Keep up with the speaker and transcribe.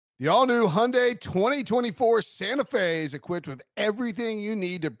The all-new Hyundai 2024 Santa Fe is equipped with everything you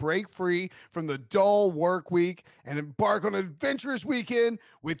need to break free from the dull work week and embark on an adventurous weekend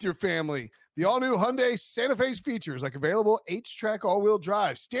with your family. The all-new Hyundai Santa Fe's features like available H-Track all-wheel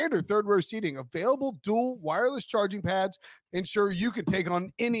drive, standard third-row seating, available dual wireless charging pads, ensure you can take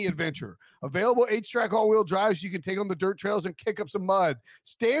on any adventure. Available H-Track all-wheel drives, you can take on the dirt trails and kick up some mud.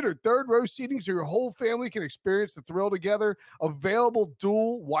 Standard third-row seating so your whole family can experience the thrill together. Available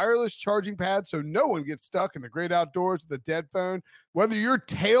dual wireless charging pads so no one gets stuck in the great outdoors with a dead phone. Whether you're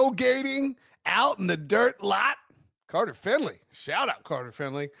tailgating out in the dirt lot, Carter Finley, shout out Carter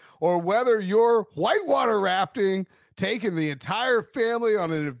Finley, or whether you're whitewater rafting, taking the entire family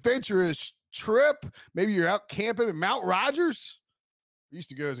on an adventurous trip, maybe you're out camping in Mount Rogers. I used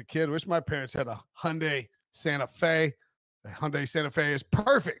to go as a kid. Wish my parents had a Hyundai Santa Fe. The Hyundai Santa Fe is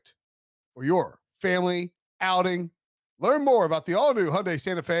perfect for your family outing. Learn more about the all-new Hyundai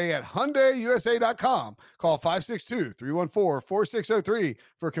Santa Fe at HyundaiUSA.com. Call 562-314-4603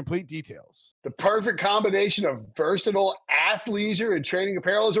 for complete details. The perfect combination of versatile athleisure and training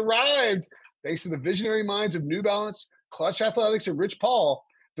apparel has arrived. Thanks to the visionary minds of New Balance, Clutch Athletics, and Rich Paul,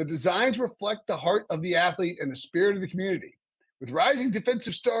 the designs reflect the heart of the athlete and the spirit of the community. With rising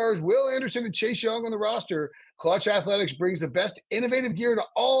defensive stars Will Anderson and Chase Young on the roster, Clutch Athletics brings the best innovative gear to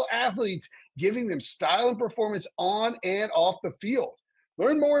all athletes, giving them style and performance on and off the field.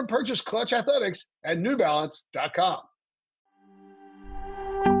 Learn more and purchase Clutch Athletics at NewBalance.com.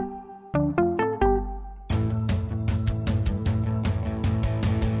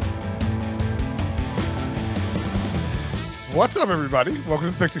 What's up, everybody? Welcome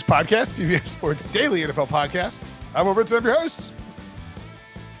to the Pick Six Podcast, CBS Sports Daily NFL Podcast. I'm Will Brinson, I'm your host.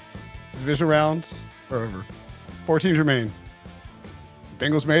 Division rounds are over. 4 teams remain. The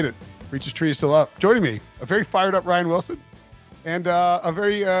Bengals made it. Reach's tree is still up. Joining me, a very fired up Ryan Wilson and a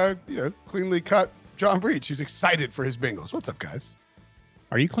very cleanly cut John Breach, who's excited for his Bengals. What's up, guys?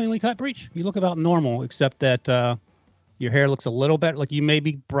 Are you cleanly cut, Breach? You look about normal, except that your hair looks a little better. Like you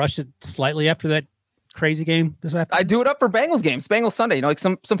maybe brush it slightly after that crazy game this afternoon. I do it up for Bengals games. Bengals Sunday. You know, like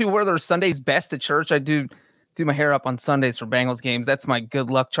some people wear their Sundays best at church. I do my hair up on Sundays for Bengals games. That's my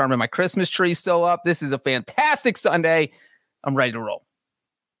good luck charm. And my Christmas tree still up. This is a fantastic Sunday. I'm ready to roll.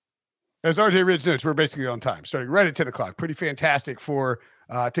 As RJ Ridge notes, we're basically on time, starting right at 10 o'clock. Pretty fantastic for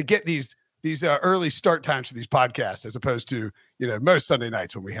to get these early start times for these podcasts, as opposed to most Sunday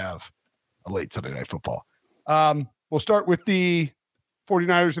nights when we have a late Sunday night football. We'll start with the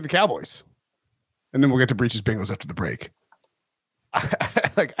 49ers and the Cowboys, and then we'll get to Breach's Bengals after the break.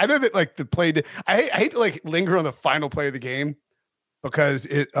 I know that the play. I hate to linger on the final play of the game because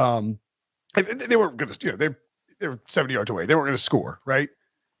they weren't going to. They were 70 yards away. They weren't going to score, right?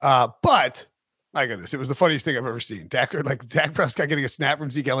 But my goodness, it was the funniest thing I've ever seen. Dak Prescott getting a snap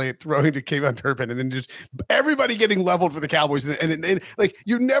from Zeke Elliott, throwing to Kayvon Turpin, and then just everybody getting leveled for the Cowboys. And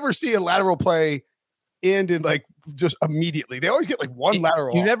you never see a lateral play end in just immediately. They always get one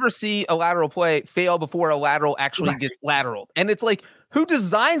lateral. You never see a lateral play fail before a lateral actually gets lateral. And it's who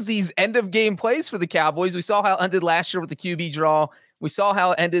designs these end of game plays for the Cowboys? We saw how it ended last year with the QB draw. We saw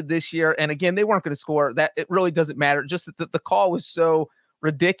how it ended this year. And again, they weren't going to score. That it really doesn't matter. Just that the call was so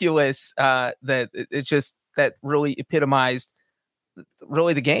ridiculous that that really epitomized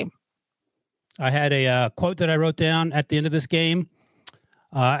really the game. I had a quote that I wrote down at the end of this game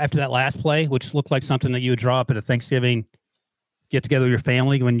after that last play, which looked like something that you would draw up at a Thanksgiving get together with your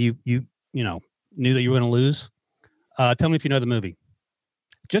family when you knew that you were going to lose. Tell me if you know the movie.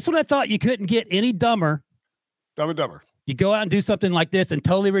 Just when I thought you couldn't get any dumber, Dumb and Dumber, you go out and do something like this and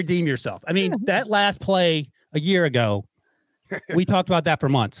totally redeem yourself. I mean, that last play a year ago, we talked about that for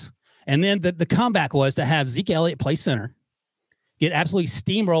months. And then the comeback was to have Zeke Elliott play center, get absolutely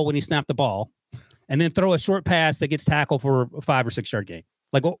steamroll when he snapped the ball, and then throw a short pass that gets tackled for a 5 or 6 yard gain.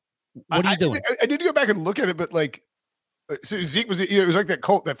 What are you doing? I did go back and look at it, but so Zeke was, it was like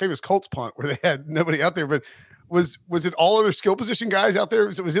that famous Colts punt where they had nobody out there, but was it all other skill position guys out there?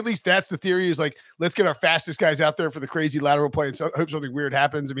 So it was at least that's the theory is let's get our fastest guys out there for the crazy lateral play and hope something weird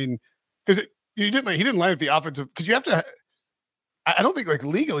happens. I mean, because he didn't line up the offensive, because you have to. I don't think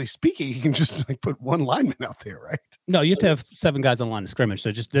legally speaking, you can just put one lineman out there, right? No, you have to have 7 guys on the line of scrimmage, so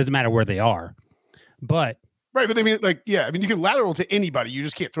it just doesn't matter where they are. But right, but I mean, you can lateral to anybody, you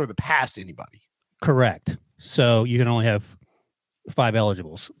just can't throw the pass to anybody. Correct. So you can only have 5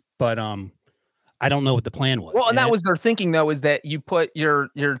 eligibles. But I don't know what the plan was. Well, and that was their thinking, though, is that you put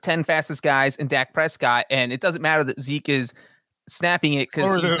your 10 fastest guys in Dak Prescott, and it doesn't matter that Zeke is snapping it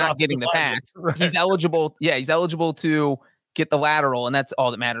because he's not getting the pass. Right. He's eligible. Yeah, he's eligible to get the lateral, and that's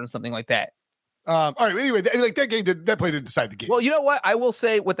all that matters, something like that. All right. Anyway, that play didn't decide the game. Well, you know what? I will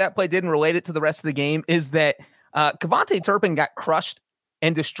say what that play didn't relate it to the rest of the game is that Kevontae Turpin got crushed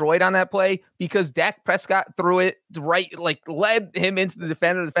and destroyed on that play because Dak Prescott threw it right, like led him into the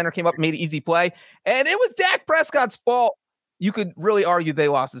defender. The defender came up and made an easy play. And it was Dak Prescott's fault. You could really argue they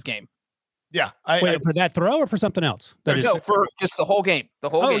lost this game. Yeah. Wait, for that throw or for something else? For just the whole game. The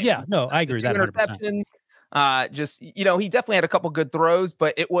whole game. Oh, yeah. No, I agree with that. 2 interceptions. He definitely had a couple good throws,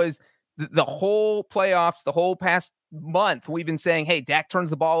 but it was the whole playoffs, the whole past month, we've been saying, hey, Dak turns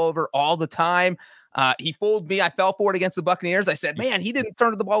the ball over all the time. He fooled me. I fell for it against the Buccaneers. I said, man, he didn't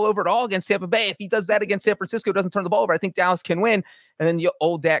turn the ball over at all against Tampa Bay. If he does that against San Francisco, doesn't turn the ball over, I think Dallas can win. And then the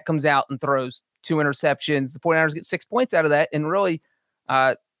old Dak comes out and throws 2 interceptions. The 49ers get 6 points out of that. And really,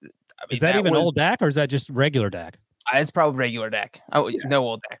 is that even old Dak or is that just regular Dak? It's probably regular Dak. Oh, yeah. No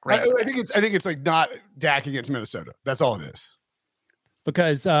old Dak. I think it's like not Dak against Minnesota. That's all it is.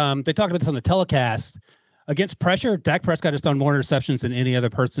 Because they talked about this on the telecast. Against pressure, Dak Prescott has done more interceptions than any other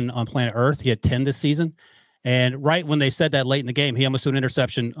person on planet Earth. He had 10 this season. And right when they said that late in the game, he almost threw an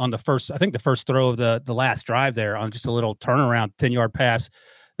interception on the first throw of the last drive there on just a little turnaround 10-yard pass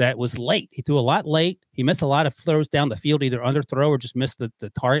that was late. He threw a lot late. He missed a lot of throws down the field, either underthrow or just missed the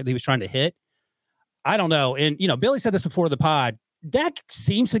target he was trying to hit. I don't know. And, Billy said this before the pod. Dak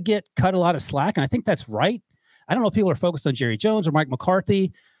seems to get cut a lot of slack, and I think that's right. I don't know if people are focused on Jerry Jones or Mike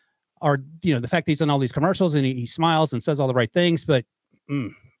McCarthy or, the fact that he's on all these commercials and he smiles and says all the right things, but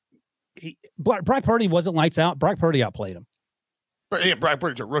Brock Purdy wasn't lights out. Brock Purdy outplayed him. But yeah, Brock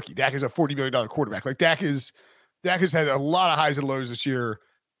Purdy's a rookie. Dak is a $40 million quarterback. Like Dak has had a lot of highs and lows this year.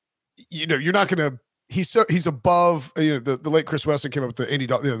 You're not going to, he's above, the late Chris Weston came up with the Andy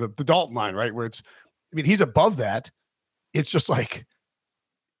Dalton, the Dalton line, right? Where he's above that. It's just like,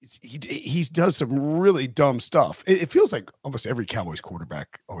 he does some really dumb stuff. It feels like almost every Cowboys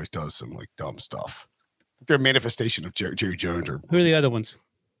quarterback always does some like dumb stuff. They're a manifestation of Jerry Jones. Or who are the other ones?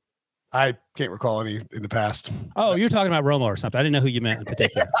 I can't recall any in the past. Oh, you're talking about Romo or something. I didn't know who you meant in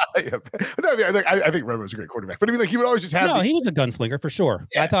particular. Yeah. No, I think Romo's a great quarterback, but he would always just have. No, he was a gunslinger for sure.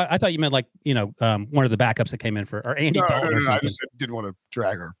 Yeah. I thought you meant like one of the backups that came in for or Andy Dalton or something. I just didn't want to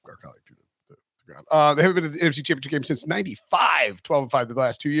drag our colleague through the ground. They haven't been in the NFC Championship game since '95, 12-5 the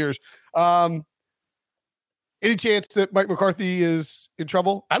last 2 years. Any chance that Mike McCarthy is in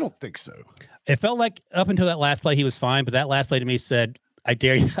trouble? I don't think so. It felt like up until that last play he was fine, but that last play to me said, I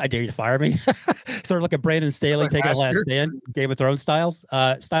dare you to fire me. Sort of like a Brandon Staley taking a last stand, Game of Thrones style.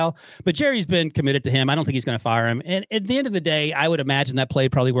 But Jerry's been committed to him. I don't think he's going to fire him. And at the end of the day, I would imagine that play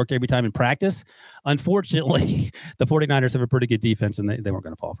probably worked every time in practice. Unfortunately, the 49ers have a pretty good defense, and they weren't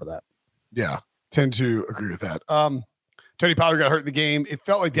going to fall for that. Yeah, tend to agree with that. Tony Pollard got hurt in the game. It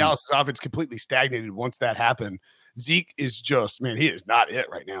felt like Dallas' offense completely stagnated once that happened. Zeke is just, he is not it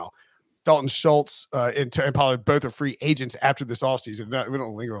right now. Dalton Schultz and Pollard both are free agents after this offseason. We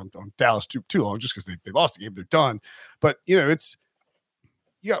don't linger on Dallas too long just because they lost the game. They're done. But, I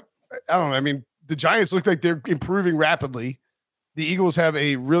don't know. The Giants look like they're improving rapidly. The Eagles have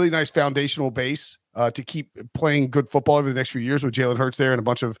a really nice foundational base to keep playing good football over the next few years with Jalen Hurts there and a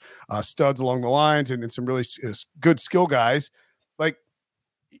bunch of studs along the lines and some really good skill guys. Like,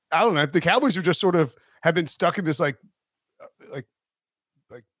 I don't know. The Cowboys are just sort of have been stuck in this like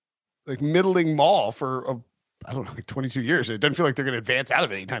middling mall for 22 years. It doesn't feel like they're going to advance out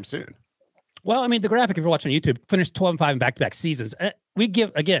of it anytime soon. Well, the graphic, if you're watching on YouTube, finished 12-5 in back-to-back seasons. We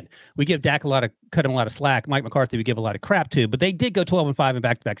give Dak cut him a lot of slack. Mike McCarthy, we give a lot of crap to, but they did go 12-5 in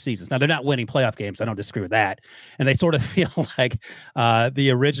back-to-back seasons. Now they're not winning playoff games. I don't disagree with that. And they sort of feel like the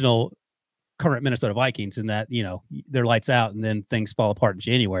original current Minnesota Vikings in that, they're lights out and then things fall apart in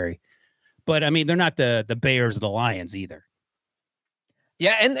January. But they're not the Bears or the Lions either.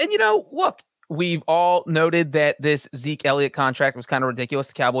 Yeah, and look, we've all noted that this Zeke Elliott contract was kind of ridiculous.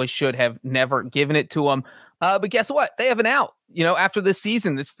 The Cowboys should have never given it to him. But guess what? They have an out. After this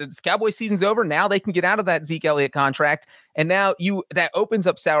season, this Cowboys season's over. Now they can get out of that Zeke Elliott contract, and now that opens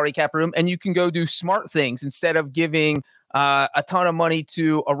up salary cap room, and you can go do smart things instead of giving a ton of money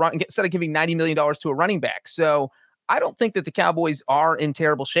to instead of giving $90 million to a running back. So I don't think that the Cowboys are in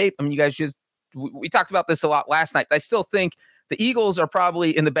terrible shape. You guys we talked about this a lot last night. I still think the Eagles are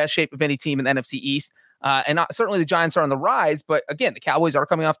probably in the best shape of any team in the NFC East. And certainly the Giants are on the rise. But again, the Cowboys are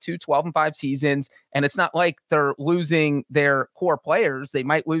coming off 2 12-5 seasons. And it's not like they're losing their core players. They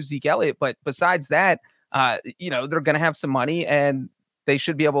might lose Zeke Elliott. But besides that, they're going to have some money and they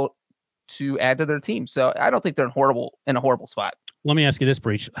should be able to add to their team. So I don't think they're in a horrible spot. Let me ask you this,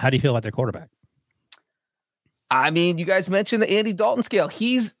 Breach. How do you feel about their quarterback? You guys mentioned the Andy Dalton scale.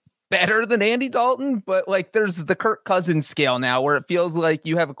 He's better than Andy Dalton, but like there's the Kirk Cousins scale now where it feels like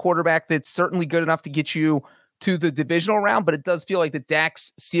you have a quarterback that's certainly good enough to get you to the divisional round, but it does feel like the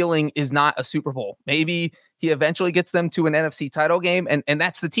Dak's ceiling is not a Super Bowl. Maybe he eventually gets them to an NFC title game. And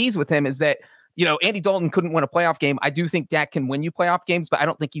that's the tease with him is that, Andy Dalton couldn't win a playoff game. I do think Dak can win you playoff games, but I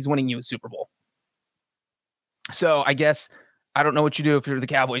don't think he's winning you a Super Bowl. So I guess I don't know what you do if you're the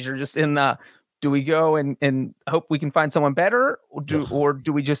Cowboys. You're just in the, do we go and hope we can find someone better, or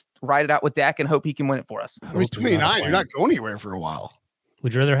do we just ride it out with Dak and hope he can win it for us? I mean, 29, you're not going anywhere for a while.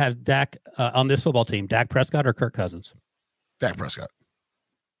 Would you rather have Dak on this football team, Dak Prescott or Kirk Cousins? Dak Prescott.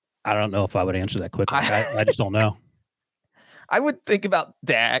 I don't know if I would answer that quickly. I just don't know. I would think about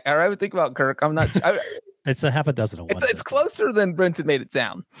Dak, or I would think about Kirk. I'm not. It's a half a dozen of one. It's closer than Brenton made it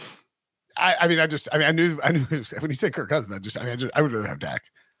sound. I knew when he said Kirk Cousins, I would rather have Dak.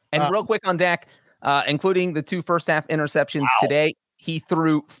 And real quick on Dak, including the 2 first half interceptions today, he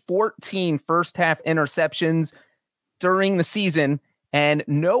threw 14 first half interceptions during the season, and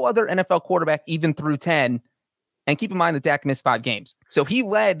no other NFL quarterback even threw 10. And keep in mind that Dak missed 5 games. So he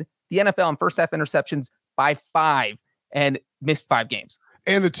led the NFL in first half interceptions by 5 and missed 5 games.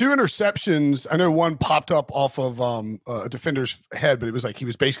 And the 2 interceptions, I know one popped up off of a defender's head, but it was like he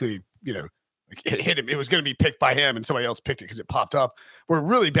was basically, it hit him. It was going to be picked by him, and somebody else picked it because it popped up. Were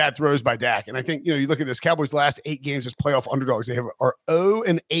really bad throws by Dak. And I think, you look at this Cowboys' last 8 games as playoff underdogs. They are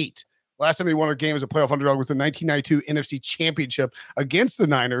 0-8. Last time they won a game as a playoff underdog was the 1992 NFC Championship against the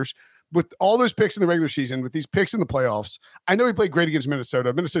Niners. With all those picks in the regular season, with these picks in the playoffs, I know he played great against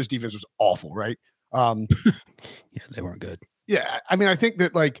Minnesota. Minnesota's defense was awful, right? Yeah, they weren't good. Yeah, I mean, I think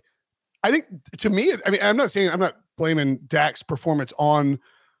to me, I'm not blaming Dak's performance on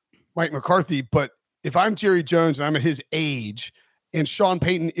Mike McCarthy, but if I'm Jerry Jones and I'm at his age, and Sean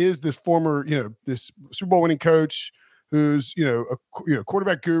Payton is this former, this Super Bowl winning coach who's, a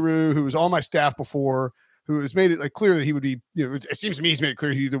quarterback guru who was on my staff before, who has made it like clear that he would be, it seems to me he's made it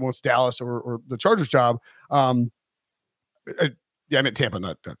clear he either wants Dallas or the Chargers job. I meant Tampa,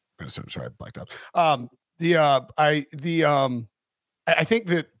 not Minnesota. Sorry, I blacked out. I think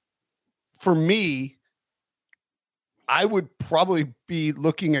that for me, I would probably be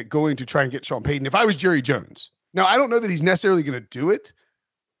looking at going to try and get Sean Payton if I was Jerry Jones. Now, I don't know that he's necessarily going to do it.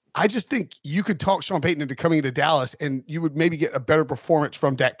 I just think you could talk Sean Payton into coming into Dallas, and you would maybe get a better performance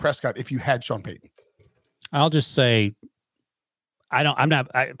from Dak Prescott if you had Sean Payton. I'll just say, I can't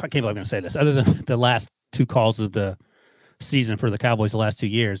believe I'm going to say this. Other than the last 2 calls of the season for the Cowboys the last 2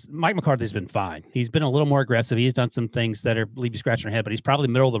 years, Mike McCarthy's been fine. He's been a little more aggressive. He's done some things that leave you scratching your head, but he's probably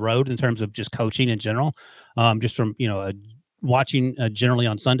middle of the road in terms of just coaching in general. Just from watching generally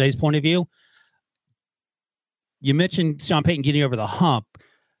on Sunday's point of view. You mentioned Sean Payton getting over the hump,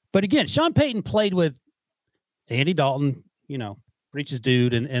 but again, Sean Payton played with Andy Dalton, Breach's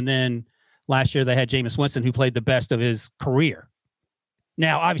dude, and then last year they had Jameis Winston, who played the best of his career.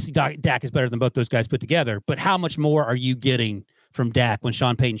 Now, obviously, Dak is better than both those guys put together, but how much more are you getting from Dak when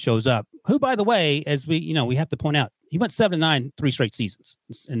Sean Payton shows up? Who, by the way, as we have to point out, he went 7-9 3 straight seasons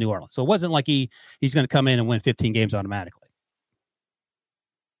in New Orleans. So it wasn't like he's going to come in and win 15 games automatically.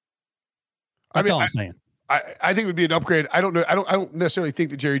 That's all I'm saying. I think it would be an upgrade. I don't know. I don't necessarily think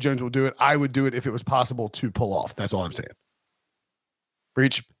that Jerry Jones will do it. I would do it if it was possible to pull off. That's all I'm saying.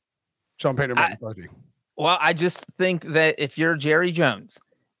 Breach, Sean Payton, Mike McCarthy. Well, I just think that if you're Jerry Jones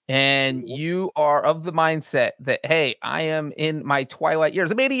and you are of the mindset that, hey, I am in my twilight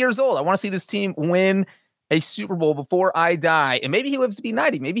years. I'm 80 years old. I want to see this team win a Super Bowl before I die. And maybe he lives to be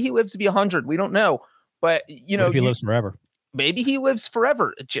 90. Maybe he lives to be 100. We don't know. But, maybe he lives forever. Maybe he lives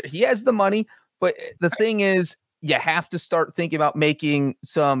forever. He has the money. But the thing is, you have to start thinking about making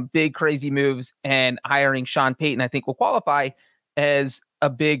some big, crazy moves, and hiring Sean Payton, I think, will qualify as a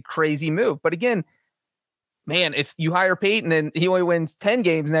big, crazy move. But again, man, if you hire Payton and he only wins 10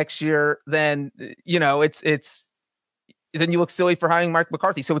 games next year, then, then you look silly for hiring Mike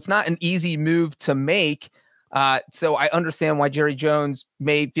McCarthy. So it's not an easy move to make. So I understand why Jerry Jones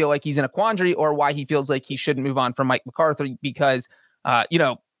may feel like he's in a quandary, or why he feels like he shouldn't move on from Mike McCarthy, because,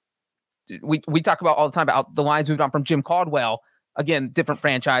 we talk about all the time about the Lions moved on from Jim Caldwell. Again, different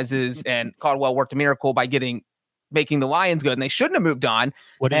franchises, and Caldwell worked a miracle by making the Lions good, and they shouldn't have moved on.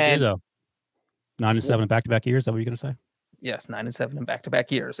 What did he do, though? 9-7 in back-to-back years? Is that what you're going to say? Yes, 9-7 in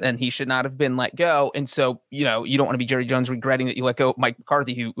back-to-back years, and he should not have been let go. And so, you don't want to be Jerry Jones regretting that you let go Mike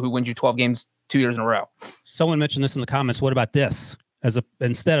McCarthy, who wins you 12 games 2 years in a row. Someone mentioned this in the comments. What about this?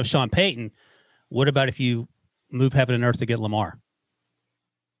 Instead of Sean Payton, what about if you move heaven and earth to get Lamar?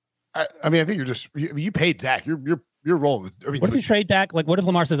 I think you paid Dak. You're rolling. What if you trade Dak? Like, what if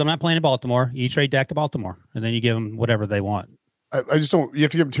Lamar says, I'm not playing in Baltimore? You trade Dak to Baltimore, and then you give him whatever they want. I just don't. You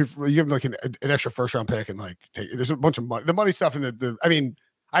have to give him you give him like an extra first round pick and like there's a bunch of money. The money stuff and the. I mean,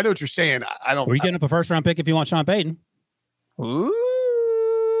 I know what you're saying. I don't. Were you getting up a first round pick if you want Sean Payton?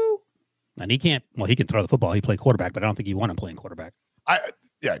 Ooh. And he can't. Well, he can throw the football. He played quarterback, but I don't think you want him playing quarterback.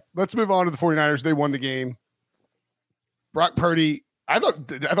 Yeah. Let's move on to the 49ers. They won the game. Brock Purdy. I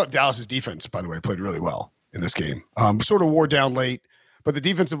thought Dallas's defense, by the way, played really well in this game. Sort of wore down late, but the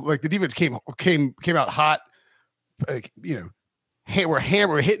defense came out hot. Like,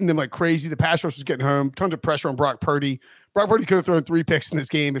 we're hitting them like crazy. The pass rush was getting home. Tons of pressure on Brock Purdy. Brock Purdy could have thrown 3 picks in this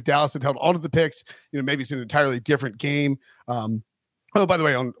game if Dallas had held onto the picks. Maybe it's an entirely different game. Oh, by the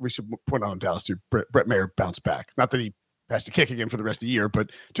way, we should point out on Dallas too. Brett Mayer bounced back. Not that he has to kick again for the rest of the year,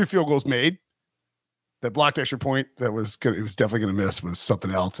 but 2 field goals made. That blocked extra point that was good. It was definitely going to miss was something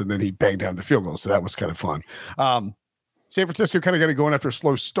else, and then he banged down the field goal, so that was kind of fun. San Francisco kind of got it going after a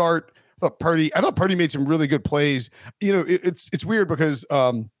slow start. I thought Purdy made some really good plays. It's weird because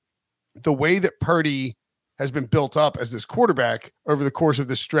the way that Purdy has been built up as this quarterback over the course of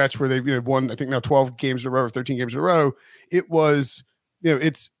this stretch where they've won, I think now 12 games in a row or 13 games in a row, it was,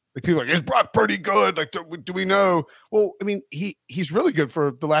 it's like people are like, is Brock Purdy good? Like, do we know? Well, I mean, he's really good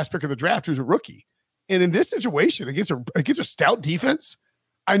for the last pick of the draft, who's a rookie. And in this situation, against a stout defense,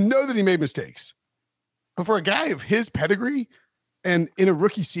 I know that he made mistakes. But for a guy of his pedigree and in a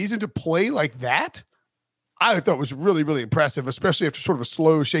rookie season to play like that, I thought was really, really impressive, especially after sort of a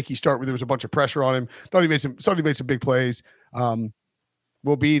slow, shaky start where there was a bunch of pressure on him. Thought he made some big plays.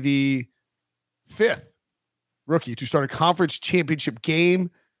 Will be the 5th rookie to start a conference championship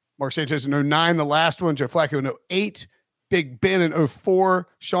game. Mark Sanchez in 2009, the last one. Joe Flacco in 2008. Big Ben in 2004,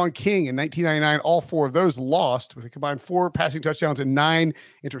 Sean King in 1999. All 4 of those lost with a combined 4 passing touchdowns and 9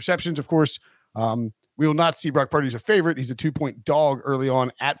 interceptions. Of course, we will not see Brock Purdy as a favorite. He's a 2-point dog early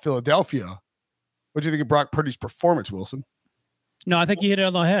on at Philadelphia. What do you think of Brock Purdy's performance, Wilson? No, I think you hit it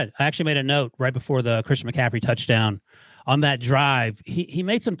on the head. I actually made a note right before the Christian McCaffrey touchdown. On that drive, he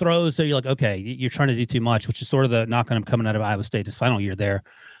made some throws that you're like, okay, you're trying to do too much, which is sort of the knock on him coming out of Iowa State his final year there.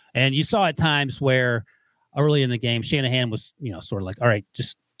 And you saw at times where early in the game, Shanahan was, sort of like, all right,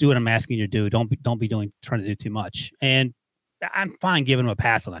 just do what I'm asking you to do. Don't be trying to do too much. And I'm fine giving him a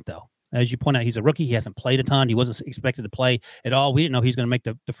pass on that, though. As you point out, he's a rookie. He hasn't played a ton. He wasn't expected to play at all. We didn't know he's going to make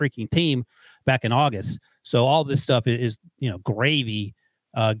the freaking team back in August. So all this stuff is gravy,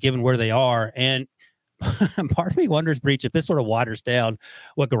 given where they are. And part of me wonders, Breach, if this sort of waters down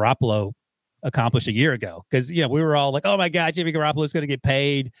what Garoppolo accomplished a year ago. Because, we were all like, oh, my God, Jimmy Garoppolo is going to get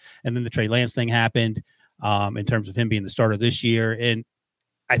paid. And then the Trey Lance thing happened in terms of him being the starter this year. And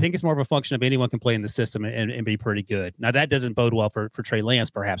I think it's more of a function of anyone can play in the system and be pretty good. Now, that doesn't bode well for Trey Lance,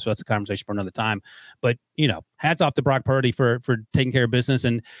 perhaps. So that's a conversation for another time. But, hats off to Brock Purdy for taking care of business.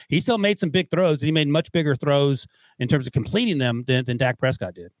 And he still made some big throws. And he made much bigger throws in terms of completing them than Dak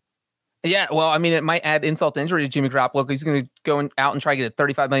Prescott did. Yeah, well, I mean, it might add insult to injury to Jimmy Garoppolo. He's going to go out and try to get a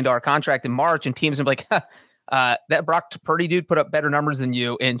 $35 million contract in March, and teams will be like, that Brock Purdy dude put up better numbers than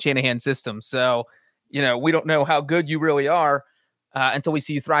you in Shanahan's system. So, we don't know how good you really are until we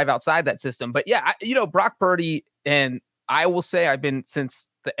see you thrive outside that system. But yeah, Brock Purdy, and I will say I've been since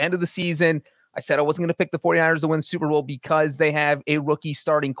the end of the season, I said I wasn't going to pick the 49ers to win the Super Bowl because they have a rookie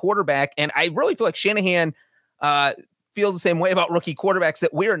starting quarterback. And I really feel like Shanahan feels the same way about rookie quarterbacks,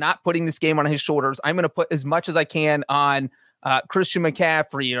 that we are not putting this game on his shoulders. I'm going to put as much as I can on Christian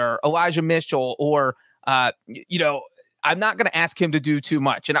McCaffrey or Elijah Mitchell or, I'm not going to ask him to do too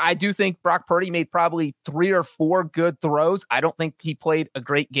much. And I do think Brock Purdy made probably 3 or 4 good throws. I don't think he played a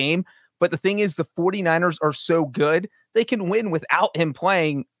great game. But the thing is, the 49ers are so good, they can win without him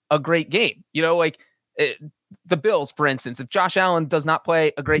playing a great game. The Bills, for instance, if Josh Allen does not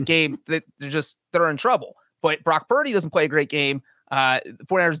play a great game, they're in trouble. But Brock Purdy doesn't play a great game. The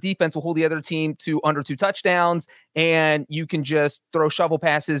 49ers defense will hold the other team to under 2 touchdowns, and you can just throw shovel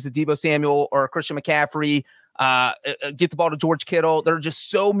passes to Deebo Samuel or Christian McCaffrey, get the ball to George Kittle. There are just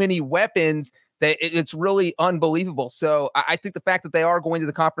so many weapons that it's really unbelievable. So I think the fact that they are going to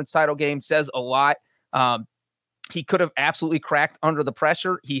the conference title game says a lot. He could have absolutely cracked under the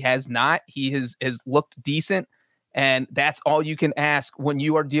pressure. He has not. He has looked decent, and that's all you can ask when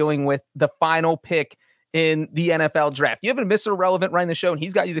you are dealing with the final pick in the NFL draft. You have a Mr. Relevant running the show, and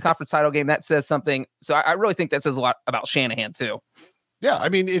he's got you the conference title game. That says something. So I really think that says a lot about Shanahan too. Yeah, I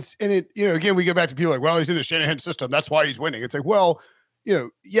mean, again, we go back to people like, well, he's in the Shanahan system. That's why he's winning. It's like, well,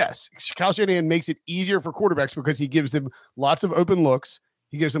 yes, Kyle Shanahan makes it easier for quarterbacks because he gives them lots of open looks.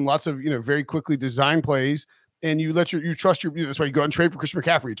 He gives them lots of, very quickly designed plays. and you trust your, that's why you go and trade for Christian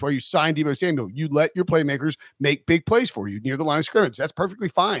McCaffrey. It's why you sign Deebo Samuel. You let your playmakers make big plays for you near the line of scrimmage. That's perfectly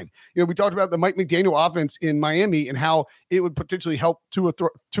fine. We talked about the Mike McDaniel offense in Miami and how it would potentially help Tua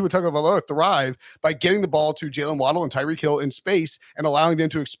Tagovailoa thrive by getting the ball to Jalen Waddle and Tyreek Hill in space and allowing them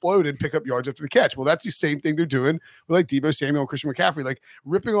to explode and pick up yards after the catch. Well, that's the same thing they're doing with like Deebo Samuel and Christian McCaffrey, like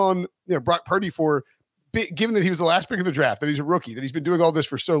ripping on Brock Purdy for, given that he was the last pick of the draft, that he's a rookie, that he's been doing all this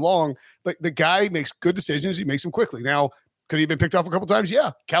for so long, like the guy makes good decisions. He makes them quickly. Now, could he have been picked off a couple times?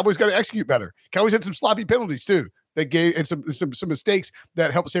 Yeah. Cowboys got to execute better. Cowboys had some sloppy penalties too. They gave and some mistakes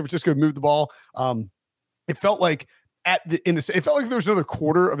that helped San Francisco move the ball. It felt like it felt like there was another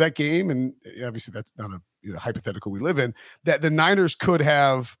quarter of that game, and obviously that's not a hypothetical we live in, that the Niners could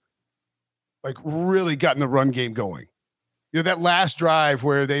have like really gotten the run game going. That last drive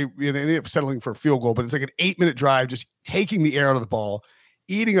where they ended up settling for a field goal, but it's like an 8-minute drive, just taking the air out of the ball,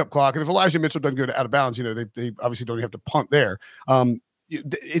 eating up clock. And if Elijah Mitchell doesn't go out of bounds, they obviously don't have to punt there.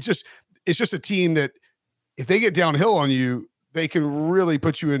 It's just a team that if they get downhill on you, they can really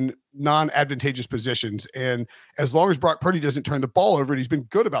put you in non-advantageous positions. And as long as Brock Purdy doesn't turn the ball over, and he's been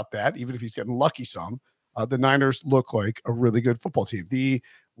good about that, even if he's getting lucky some, the Niners look like a really good football team. The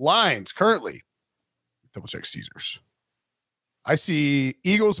lines currently, double check Caesars. I see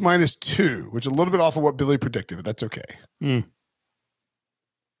Eagles -2, which is a little bit off of what Billy predicted, but that's okay.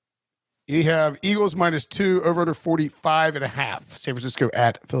 You have Eagles -2, over under 45.5. San Francisco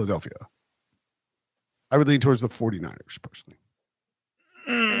at Philadelphia. I would lean towards the 49ers personally.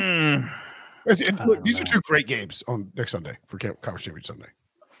 Look, these are two great games on next Sunday for Conference Championship Sunday.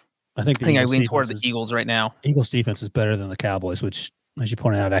 I think I lean towards the Eagles right now. Eagles defense is better than the Cowboys, which, as you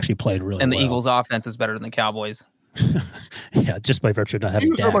pointed out, actually played really well. And the Eagles offense is better than the Cowboys. Yeah, just by virtue of not having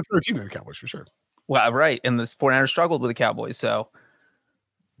Eagles are much better team than the Cowboys for sure. Well, right, and the 49ers struggled with the Cowboys, so.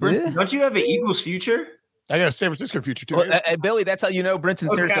 Brinson, don't you have an Eagles future? I got a San Francisco future too. Well, Billy, that's how you know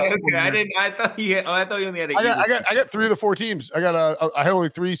Brinson's serious. Okay. I thought you only had. I got 3 of the 4 teams. I had only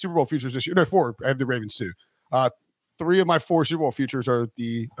 3 Super Bowl futures this year. No, 4. I have the Ravens too. 3 of my 4 Super Bowl futures are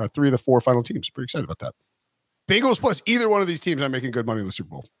the 3 of the 4 final teams. Pretty excited about that. Bengals plus either one of these teams, I'm making good money in the Super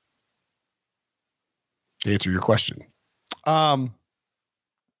Bowl. To answer your question. So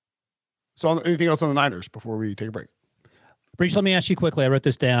anything else on the Niners before we take a break? Breach, let me ask you quickly. I wrote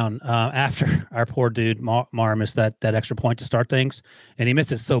this down after our poor dude Mar missed that extra point to start things, and he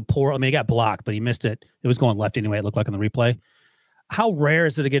missed it so poor. I mean, he got blocked, but he missed it. It was going left anyway. It looked like in the replay. How rare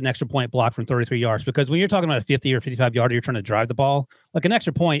is it to get an extra point blocked from 33 yards? Because when you're talking about a 50 or 55 yarder, you're trying to drive the ball. Like an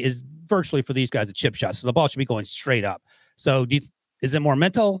extra point is virtually for these guys a chip shot, so the ball should be going straight up. So is it more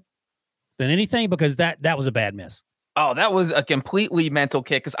mental than anything? Because that was a bad miss. Oh, that was a completely mental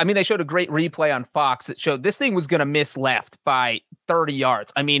kick. Because, I mean, they showed a great replay on Fox that showed this thing was going to miss left by 30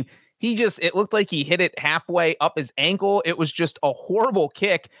 yards. I mean, it looked like he hit it halfway up his ankle. It was just a horrible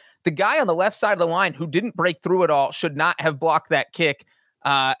kick. The guy on the left side of the line who didn't break through it all should not have blocked that kick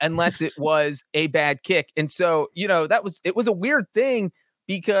unless it was a bad kick. And so, it was a weird thing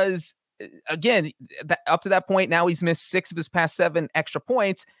because, again, up to that point, now he's missed 6 of his past 7 extra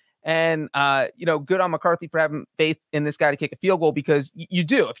points. And, good on McCarthy for having faith in this guy to kick a field goal, because you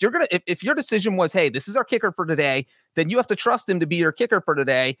do. If your decision was, hey, this is our kicker for today, then you have to trust him to be your kicker for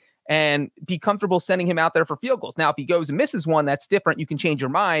today and be comfortable sending him out there for field goals. Now, if he goes and misses one, that's different. You can change your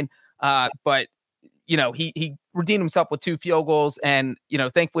mind. But he redeemed himself with 2 field goals. And,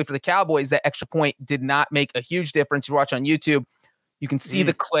 thankfully for the Cowboys, that extra point did not make a huge difference. You watch on YouTube, you can see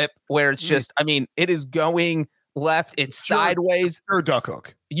the clip where it's just, I mean, it is going left, it's sideways. Or duck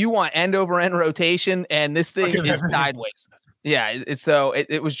hook. You want end over end rotation, and this thing is sideways. Yeah,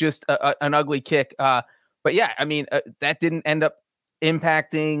 it was just an ugly kick. But yeah, I mean, that didn't end up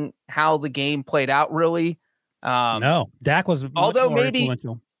impacting how the game played out, really. No, Dak was although maybe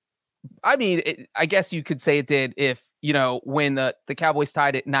influential. I mean, I guess you could say it did if when the Cowboys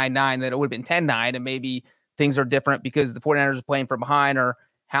tied it 9-9, that it would have been 10-9, and maybe things are different because the 49ers are playing from behind, or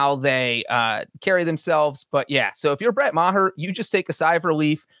how they carry themselves. But yeah, so if you're Brett Maher, you just take a sigh of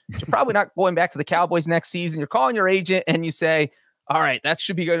relief. You're probably not going back to the Cowboys next season. You're calling your agent and you say, all right, that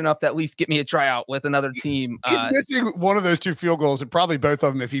should be good enough to at least get me a tryout with another team. He's missing one of those 2 field goals, and probably both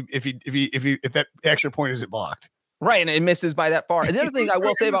of them if that extra point isn't blocked. Right, and it misses by that far. And the other thing I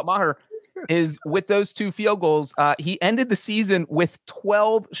will say about Maher is with those 2 field goals, he ended the season with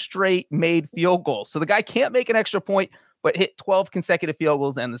 12 straight made field goals. So the guy can't make an extra point, but hit 12 consecutive field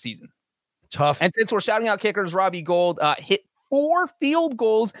goals to end the season. Tough. And since we're shouting out kickers, Robbie Gould hit 4 field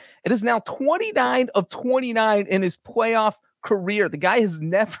goals. It is now 29 of 29 in his playoff career. The guy has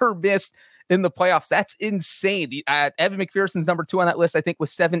never missed in the playoffs. That's insane. Evan McPherson's number 2 on that list, I think,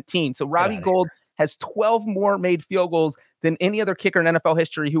 was 17. So Robbie Gould has 12 more made field goals than any other kicker in NFL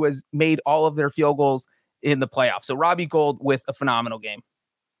history who has made all of their field goals in the playoffs. So Robbie Gould with a phenomenal game.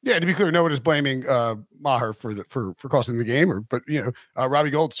 Yeah, to be clear, no one is blaming Maher for costing the game, but Robbie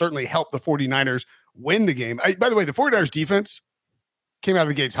Gould certainly helped the 49ers win the game. By the way, the 49ers defense came out of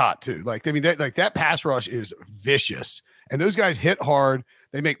the gates hot too. That pass rush is vicious, and those guys hit hard.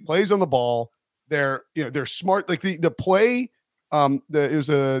 They make plays on the ball. They're smart. Like the play, I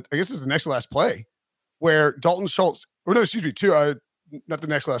guess it's the next to last play where Dalton Schultz, not the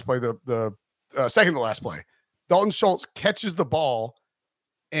next last play, the second to last play. Dalton Schultz catches the ball,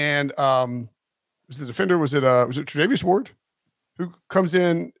 and was the defender? Was it Tre'Davious Ward who comes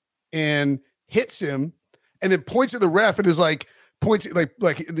in and hits him, and then points at the ref and is like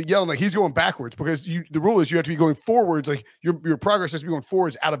yelling like he's going backwards, because the rule is you have to be going forwards, like your progress has to be going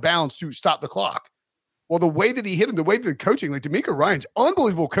forwards out of bounds to stop the clock. Well, the way that he hit him, the way that the coaching, like D'Amico Ryan's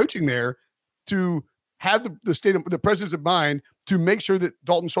unbelievable coaching there to have the presence of mind to make sure that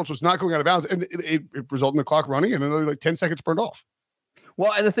Dalton Schultz was not going out of bounds, and it resulted in the clock running and another 10 seconds burned off.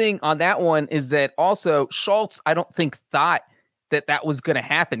 Well, and the thing on that one is that also Schultz, I don't think thought that was going to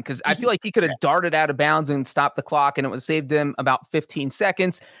happen, because I feel like he could have darted out of bounds and stopped the clock, and it would saved him about 15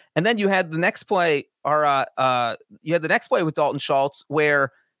 seconds. And then you had the next play, with Dalton Schultz,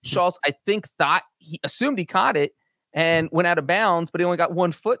 where Schultz, I think, he assumed he caught it and went out of bounds, but he only got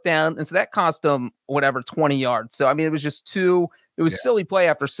 1 foot down, and so that cost him 20 yards. So I mean, it was just silly play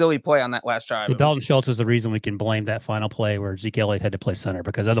after silly play on that last drive. So Dalton Schultz is the reason we can blame that final play where Zeke Elliott had to play center,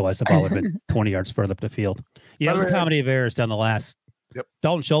 because otherwise the ball would have been 20 yards further up the field. Yeah, it was a comedy of errors down the last. Yep.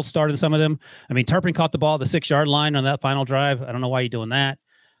 Dalton Schultz started some of them. I mean, Turpin caught the ball at the 6-yard line on that final drive. I don't know why you're doing that.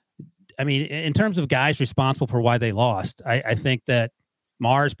 I mean, in terms of guys responsible for why they lost, I think that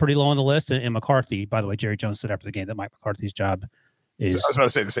Maher is pretty low on the list, and McCarthy. By the way, Jerry Jones said after the game that Mike McCarthy's job is. I was about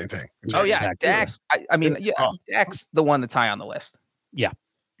to say the same thing. Oh yeah, Dak. Dak's the one that's high on the list. Yeah,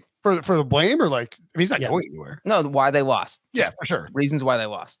 for the blame, or he's not going anywhere. No, why they lost. Yeah, for sure. Reasons why they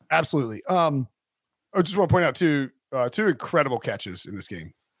lost. Absolutely. I just want to point out two incredible catches in this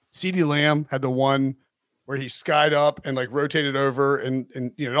game. CeeDee Lamb had the one where he skied up and rotated over and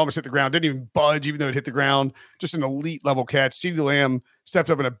it almost hit the ground, didn't even budge even though it hit the ground. Just an elite level catch. CeeDee Lamb stepped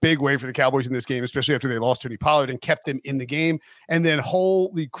up in a big way for the Cowboys in this game, especially after they lost Tony Pollard, and kept them in the game. And then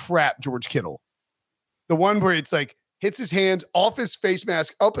holy crap, George Kittle. The one where it's hits his hands off his face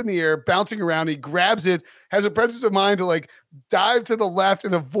mask up in the air, bouncing around. He grabs it, has a presence of mind to dive to the left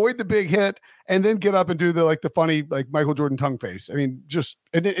and avoid the big hit, and then get up and do the funny Michael Jordan tongue face. I mean,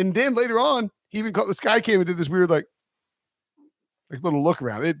 and then later on, he even caught the sky came and did this weird little look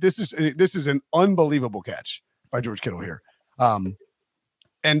around. This is an unbelievable catch by George Kittle here. And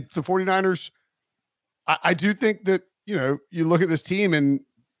the 49ers, I do think that you look at this team and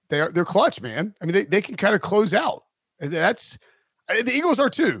they're clutch, man. I mean, they can kind of close out. That's the Eagles are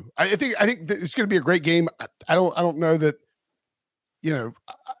too. I think it's going to be a great game. I don't know that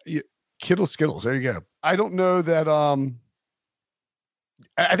Kittle Skittles. There you go. I don't know that.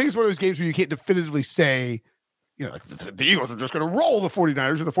 I think it's one of those games where you can't definitively say, the Eagles are just going to roll the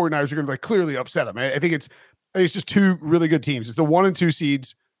 49ers, or the 49ers are going to clearly upset them. I think it's just two really good teams. It's the 1 and 2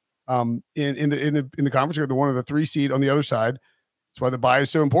 seeds in the conference, or the 1 and the 3 seed on the other side. That's why the bye is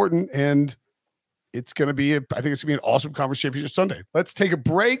so important, and it's going to be I think it's going to be an awesome conference championship Sunday. Let's take a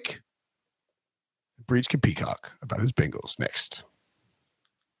break. Breach can peacock about his Bengals next.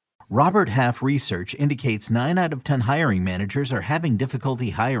 Robert Half research indicates 9 out of 10 hiring managers are having difficulty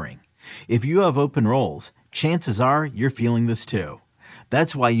hiring. If you have open roles, chances are you're feeling this too.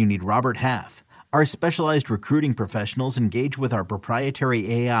 That's why you need Robert Half. Our specialized recruiting professionals engage with our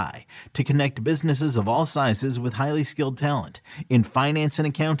proprietary AI to connect businesses of all sizes with highly skilled talent in finance and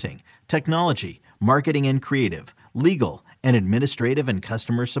accounting, technology, marketing and creative, legal, and administrative and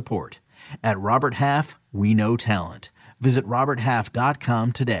customer support. At Robert Half, we know talent. Visit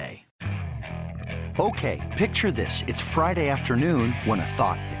roberthalf.com today. Okay, picture this. It's Friday afternoon when a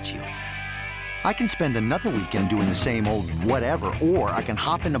thought hits you. I can spend another weekend doing the same old whatever, or I can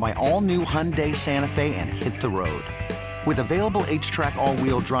hop into my all-new Hyundai Santa Fe and hit the road. With available H-Track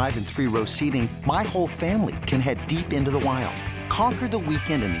all-wheel drive and 3-row seating, my whole family can head deep into the wild. Conquer the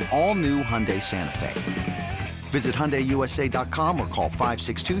weekend in the all-new Hyundai Santa Fe. Visit HyundaiUSA.com or call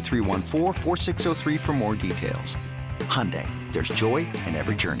 562-314-4603 for more details. Hyundai, there's joy in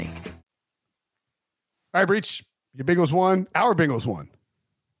every journey. All right, Breach, your Bengals won. Our Bengals won.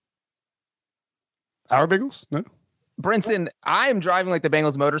 Our Bengals? No? Brinson, I am driving like the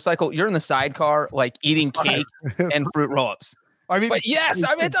Bengals motorcycle. You're in the sidecar, eating cake and fruit roll-ups. I mean, but yes,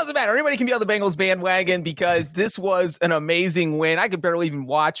 I mean, it doesn't matter. Anybody can be on the Bengals bandwagon because this was an amazing win. I could barely even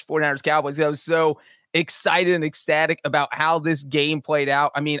watch 49ers Cowboys. I was so excited and ecstatic about how this game played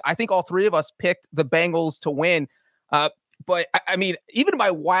out. I mean, I think all three of us picked the Bengals to win. But I mean, even my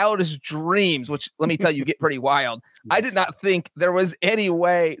wildest dreams, which let me tell you, get pretty wild. Yes. I did not think there was any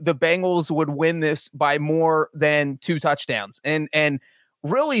way the Bengals would win this by more than 2 touchdowns. And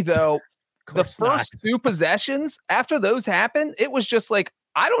really, though, the first 2 possessions after those happened, it was just like,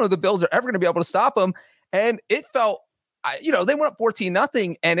 I don't know the Bills are ever going to be able to stop them. And it felt, they went up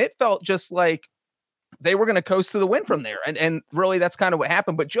 14-0, and it felt just like they were going to coast to the win from there. And really, that's kind of what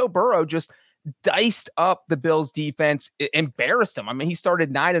happened. But Joe Burrow just diced up the Bills defense, embarrassed them. I mean, he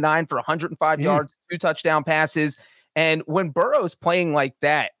started 9-9 for 105 yards, 2 touchdown passes. And when Burrow's playing like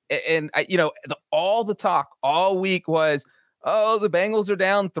that, and all the talk all week was, oh, the Bengals are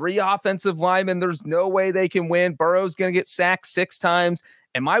down 3 offensive linemen. There's no way they can win. Burrow's going to get sacked 6 times.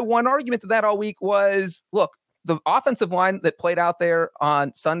 And my one argument to that all week was, look, the offensive line that played out there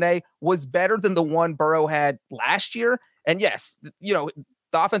on Sunday was better than the one Burrow had last year. And yes, the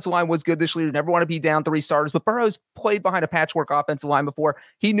offensive line was good this year. You never want to be down 3 starters, but Burrow's played behind a patchwork offensive line before.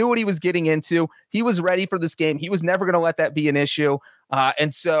 He knew what he was getting into. He was ready for this game. He was never going to let that be an issue.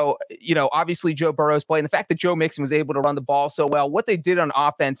 And so, obviously Joe Burrow's playing. The fact that Joe Mixon was able to run the ball so well, what they did on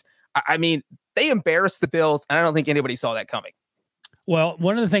offense, I mean, they embarrassed the Bills, and I don't think anybody saw that coming. Well,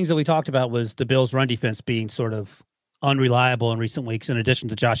 one of the things that we talked about was the Bills' run defense being sort of unreliable in recent weeks, in addition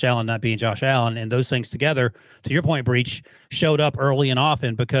to Josh Allen not being Josh Allen. And those things together, to your point, Breech, showed up early and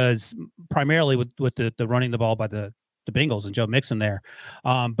often because primarily with the running the ball by the Bengals and Joe Mixon there.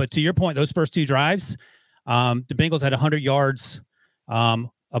 But to your point, those first 2 drives, the Bengals had 100 yards of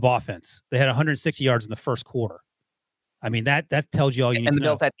offense. They had 160 yards in the first quarter. I mean, that tells you all you need to know. And the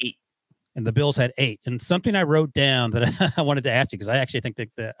Bills had 8. And the Bills had 8. And something I wrote down that I wanted to ask you, because I actually think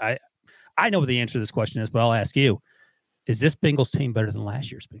that I know what the answer to this question is, but I'll ask you. Is this Bengals team better than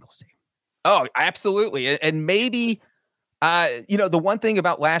last year's Bengals team? Oh, absolutely. And maybe, the one thing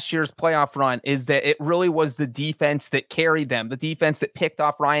about last year's playoff run is that it really was the defense that carried them, the defense that picked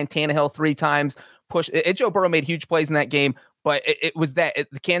off Ryan Tannehill 3 times, Joe Burrow made huge plays in that game, but it was the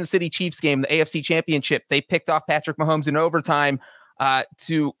Kansas City Chiefs game, the AFC Championship. They picked off Patrick Mahomes in overtime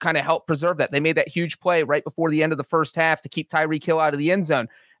to kind of help preserve that. They made that huge play right before the end of the first half to keep Tyreek Hill out of the end zone.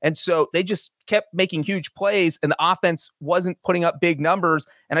 And so they just kept making huge plays, and the offense wasn't putting up big numbers.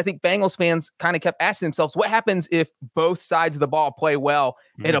 And I think Bengals fans kind of kept asking themselves, what happens if both sides of the ball play well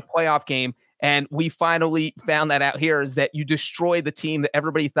in a playoff game? And we finally found that out here, is that you destroy the team that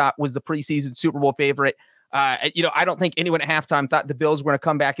everybody thought was the preseason Super Bowl favorite. I don't think anyone at halftime thought the Bills were going to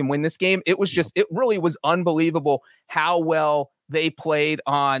come back and win this game. It really was unbelievable how well they played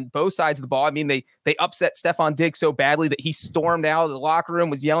on both sides of the ball. I mean, they upset Stephon Diggs so badly that he stormed out of the locker room,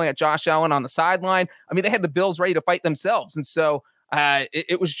 was yelling at Josh Allen on the sideline. I mean, they had the Bills ready to fight themselves. And so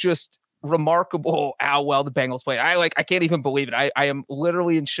it was just remarkable how well the Bengals played. I can't even believe it. I am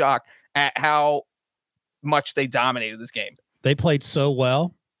literally in shock at how much they dominated this game. They played so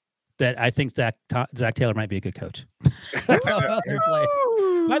well that I think Zach Taylor might be a good coach. That's how well they played.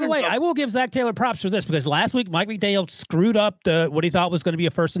 By the way, I will give Zach Taylor props for this, because last week Mike McDaniel screwed up what he thought was going to be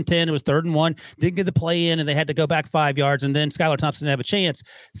a 1st and 10. It was 3rd and 1, didn't get the play in, and they had to go back 5 yards, and then Skylar Thompson didn't have a chance.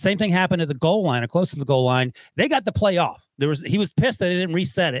 Same thing happened at the goal line or close to the goal line. They got the play off. He was pissed that they didn't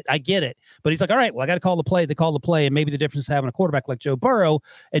reset it. I get it. But he's like, all right, well, I got to call the play. They call the play, and maybe the difference is having a quarterback like Joe Burrow.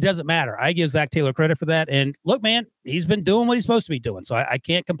 It doesn't matter. I give Zach Taylor credit for that. And look, man, he's been doing what he's supposed to be doing. So I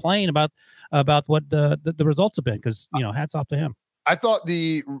can't complain about what the results have been, because, hats off to him. I thought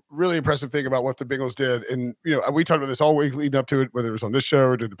the really impressive thing about what the Bengals did, and we talked about this all week leading up to it, whether it was on this show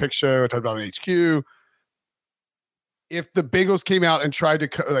or the Pick Show, I talked about it on HQ. If the Bengals came out and tried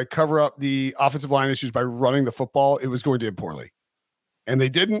to cover up the offensive line issues by running the football, it was going to end poorly. And they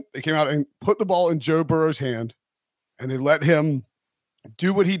didn't. They came out and put the ball in Joe Burrow's hand, and they let him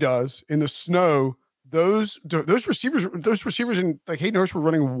do what he does in the snow. Those receivers and like Hayden Hurst were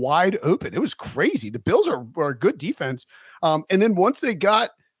running wide open. It was crazy. The Bills are a good defense. And then once they got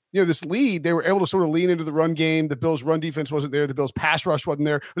this lead, they were able to sort of lean into the run game. The Bills' run defense wasn't there. The Bills' pass rush wasn't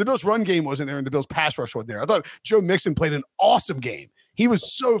there. The Bills' run game wasn't there, and the Bills' pass rush wasn't there. I thought Joe Mixon played an awesome game. He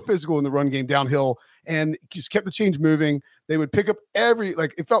was so physical in the run game downhill and just kept the chains moving. They would pick up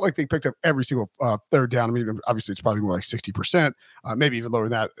it felt like they picked up every single 3rd down. I mean, obviously it's probably more like 60%, maybe even lower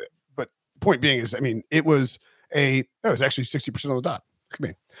than that. Point being is, it was actually 60% on the dot. Come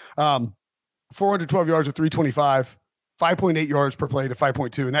in. 412 yards at 325, 5.8 yards per play to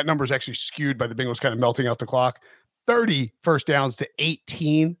 5.2. And that number is actually skewed by the Bengals kind of melting out the clock. 30 first downs to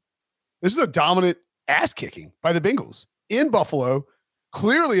 18. This is a dominant ass kicking by the Bengals. in Buffalo,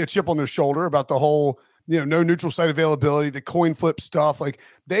 clearly a chip on their shoulder about the whole, no neutral site availability, the coin flip stuff. Like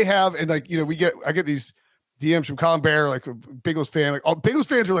they have, and like, I get these DMs from Colin Bear, like a Bengals fan, like all Bengals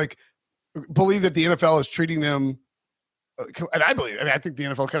fans are like, believe that the NFL is treating them. And I think the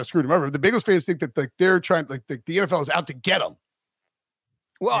NFL kind of screwed them over. The Bengals fans think that like they're trying, like the NFL is out to get them.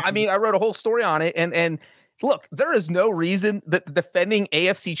 Well, I mean, I wrote a whole story on it, and look, there is no reason that the defending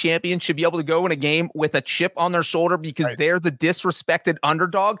AFC champion should be able to go in a game with a chip on their shoulder because they're the disrespected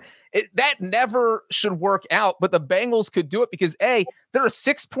underdog. That never should work out, but the Bengals could do it because they're a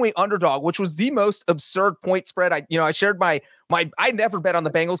 6-point underdog, which was the most absurd point spread. I shared my I never bet on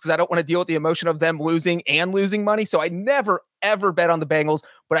the Bengals because I don't want to deal with the emotion of them losing money. So I never, ever bet on the Bengals,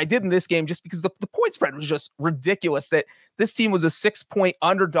 but I did in this game just because the point spread was just ridiculous that this team was a 6-point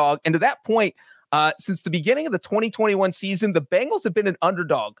underdog. And to that point, since the beginning of the 2021 season, the Bengals have been an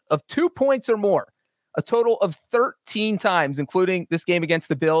underdog of 2 points or more, a total of 13 times, including this game against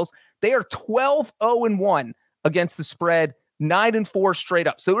the Bills. They are 12-0-1 against the spread, 9-4 straight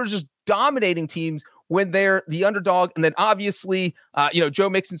up. So they're just dominating teams when they're the underdog. And then obviously, Joe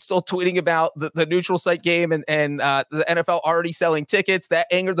Mixon's still tweeting about the neutral site game and the NFL already selling tickets. That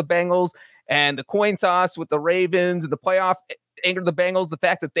angered the Bengals, and the coin toss with the Ravens and the playoff angered the Bengals. The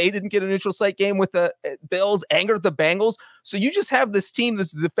fact that they didn't get a neutral site game with the Bills angered the Bengals. So you just have this team,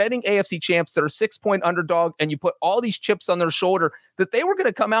 this defending AFC champs that are 6-point underdog, and you put all these chips on their shoulder that they were going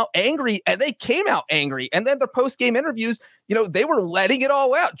to come out angry, and they came out angry. And then their post-game interviews, they were letting it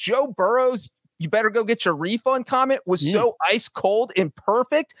all out. Joe Burrow's "you better go get your refund" comment was so ice cold and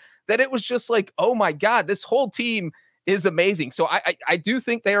perfect that it was just like, oh my God, this whole team is amazing. So I do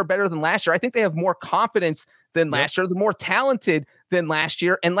think they are better than last year. I think they have more confidence than last year. They're more talented than last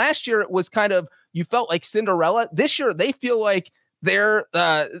year. And last year it was kind of, you felt like Cinderella. This year they feel like they're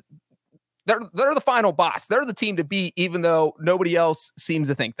the final boss. They're the team to beat, even though nobody else seems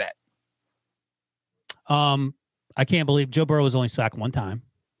to think that. I can't believe Joe Burrow was only sacked one time.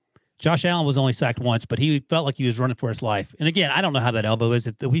 Josh Allen was only sacked once, but he felt like he was running for his life. And again, I don't know how that elbow is.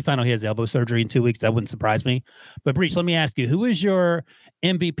 If we find out he has elbow surgery in 2 weeks, that wouldn't surprise me. But Breech, let me ask you, who is your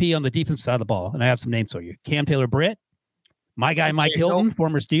MVP on the defensive side of the ball? And I have some names for you. Cam Taylor-Britt, my guy Mike Hilton,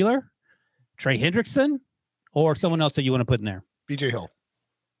 former Steeler, Trey Hendrickson, or someone else that you want to put in there? BJ Hill.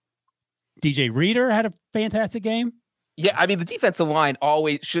 DJ Reader had a fantastic game. Yeah, I mean, the defensive line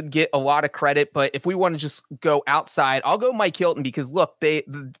always should get a lot of credit, but if we want to just go outside, I'll go Mike Hilton because, look, the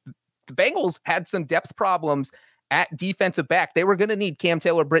Bengals had some depth problems at defensive back. They were going to need Cam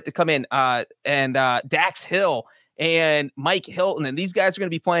Taylor-Britt to come in and Dax Hill and Mike Hilton. And these guys are going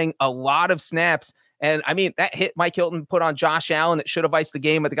to be playing a lot of snaps. And I mean, that hit Mike Hilton put on Josh Allen that should have iced the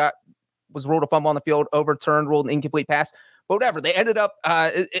game, but the guy was ruled a fumble on the field, overturned, ruled an incomplete pass. But whatever, they ended up,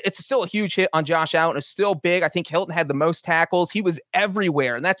 it's still a huge hit on Josh Allen. It's still big. I think Hilton had the most tackles. He was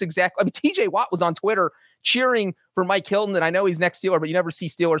everywhere. And that's exactly, I mean, TJ Watt was on Twitter cheering for Mike Hilton. And I know he's next Steeler, but you never see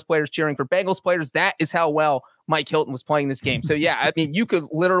Steelers players cheering for Bengals players. That is how well Mike Hilton was playing this game. So yeah, I mean, you could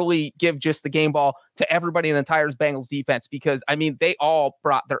literally give just the game ball to everybody in the entire Bengals defense because, I mean, they all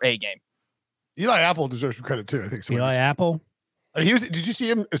brought their A game. Eli Apple deserves some credit too, I think. Eli Apple? Did you see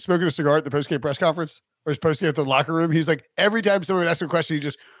him smoking a cigar at the post-game press conference or his post-game at the locker room? He's like, every time someone would ask him a question, he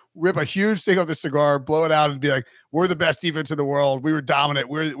just rip a huge thing off the cigar, blow it out, and be like, "We're the best defense in the world. We were dominant.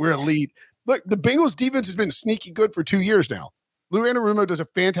 We're elite." Look, the Bengals defense has been sneaky good for 2 years now. Lou Anarumo does a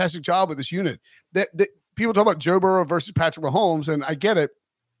fantastic job with this unit. That people talk about Joe Burrow versus Patrick Mahomes, and I get it.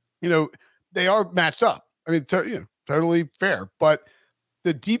 They are matched up. I mean, totally fair. But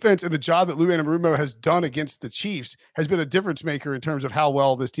the defense and the job that Lou Anarumo has done against the Chiefs has been a difference maker in terms of how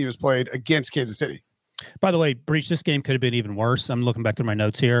well this team has played against Kansas City. By the way, Breech, this game could have been even worse. I'm looking back through my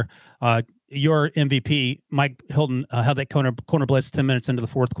notes here. Your MVP, Mike Hilton, held that corner blitz 10 minutes into the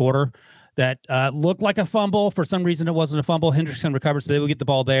fourth quarter. That looked like a fumble. For some reason, it wasn't a fumble. Hendrickson recovered, so they would get the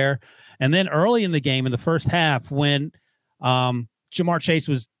ball there. And then early in the game, in the first half, when Jamar Chase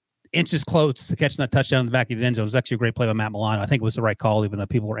was inches close to catching that touchdown in the back of the end zone, it was actually a great play by Matt Milano. I think it was the right call, even though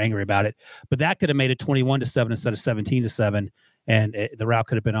people were angry about it. But that could have made it 21-7 instead of 17-7, and the route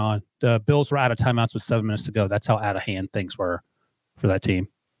could have been on. The Bills were out of timeouts with 7 minutes to go. That's how out of hand things were for that team.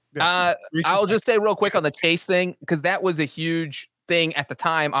 I'll just say real quick on the Chase thing, because that was a huge thing at the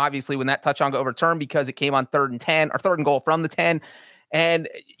time, obviously, when that touchdown got overturned, because it came on 3rd and 10 or 3rd and goal from the 10. And,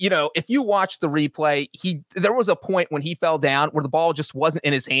 if you watch the replay, there was a point when he fell down where the ball just wasn't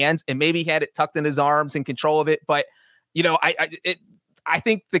in his hands, and maybe he had it tucked in his arms in control of it. But, I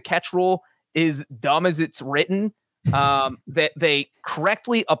think the catch rule is dumb as it's written, that they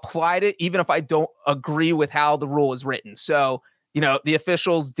correctly applied it, even if I don't agree with how the rule is written. So the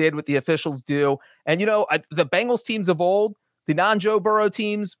officials did what the officials do. And, the Bengals teams of old, the non-Joe Burrow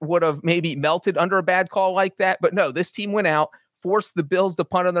teams would have maybe melted under a bad call like that. But no, this team went out, forced the Bills to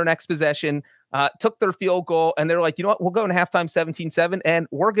punt on their next possession, took their field goal, and they're like, you know what, we'll go into halftime 17-7, and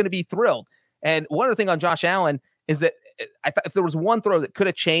we're going to be thrilled. And one other thing on Josh Allen is that I thought if there was one throw that could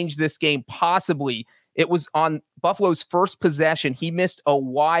have changed this game, possibly, it was on Buffalo's first possession. He missed a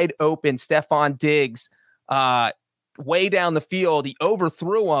wide open Stephon Diggs way down the field. He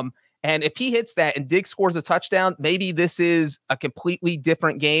overthrew him. And if he hits that and Diggs scores a touchdown, maybe this is a completely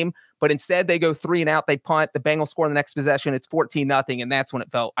different game. But instead, they go 3 and out. They punt. The Bengals score in the next possession. It's 14-0. And that's when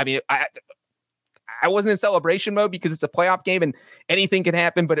it felt. I mean, I wasn't in celebration mode because it's a playoff game and anything can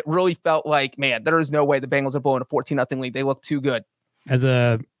happen. But it really felt like, man, there is no way the Bengals are blowing a 14-0 lead. They look too good. As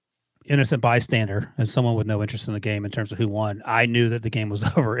a innocent bystander, as someone with no interest in the game in terms of who won, I knew that the game was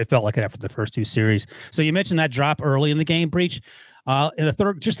over. It felt like it after the first 2 series. So you mentioned that drop early in the game, Breech. In the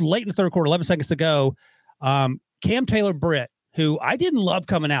third, just late in the third quarter, 11 seconds to go, Cam Taylor-Britt, who I didn't love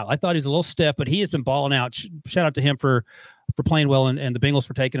coming out. I thought he was a little stiff, but he has been balling out. Shout out to him for playing well and the Bengals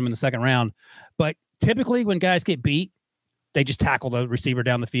for taking him in the second round. But typically when guys get beat, they just tackle the receiver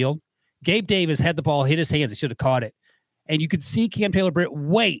down the field. Gabe Davis had the ball, hit his hands. He should have caught it. And you could see Cam Taylor-Britt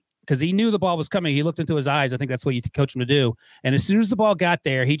wait because he knew the ball was coming. He looked into his eyes. I think that's what you coach him to do. And as soon as the ball got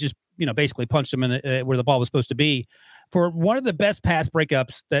there, he just, basically punched him in where the ball was supposed to be. For one of the best pass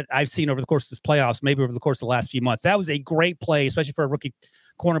breakups that I've seen over the course of this playoffs, maybe over the course of the last few months. That was a great play, especially for a rookie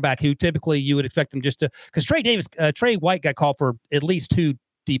cornerback who typically you would expect him just to, because Trey White got called for at least 2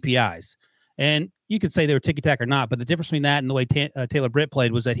 DPIs. And you could say they were ticky-tack or not, but the difference between that and the way Taylor-Britt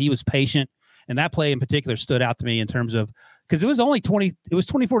played was that he was patient. And that play in particular stood out to me in terms of, because it was only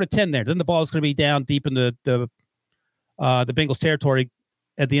 24-10 there. Then the ball was going to be down deep in the Bengals territory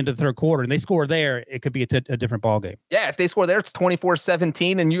at the end of the third quarter, and they score there, it could be a different ball game. Yeah, if they score there, it's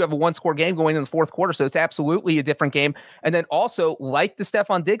 24-17, and you have a 1-score game going in the fourth quarter, so it's absolutely a different game. And then also, like the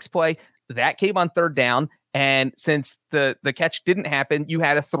Stephon Diggs play, that came on third down, and since the catch didn't happen, you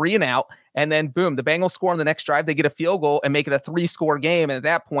had a 3 and out, and then boom, the Bengals score on the next drive, they get a field goal and make it a 3-score game, and at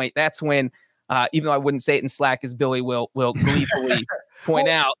that point, that's when even though I wouldn't say it in Slack, as Billy will gleefully point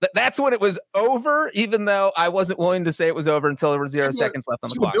out, that's when it was over, even though I wasn't willing to say it was over until there were 0 seconds left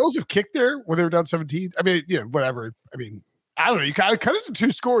on the clock. The Bills have kicked there when they were down 17. I mean, whatever. I mean, I don't know. You kind of cut it to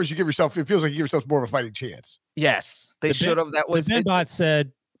 2 scores. You give yourself, it feels like you give yourself more of a fighting chance. Yes, they should have. That was Ben Bot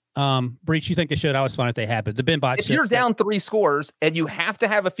said, Breech, you think they should? I was fine if they had, but the Ben Bot. If you're down 3 scores and you have to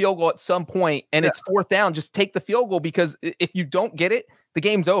have a field goal at some point, and it's fourth down, just take the field goal, because if you don't get it, the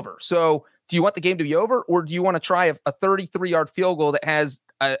game's over. So do you want the game to be over, or do you want to try a 33-yard field goal that has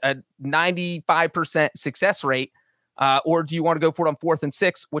a 95% success rate, or do you want to go for it on 4th and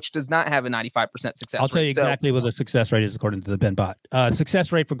 6, which does not have a 95% success rate? I'll tell you exactly what the success rate is according to the Ben Bot.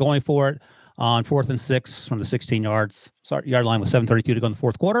 Success rate for going for it on 4th and 6 from the 16 yard line was 7:32 to go in the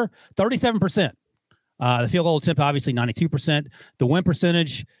fourth quarter, 37%. The field goal attempt, obviously 92%. The win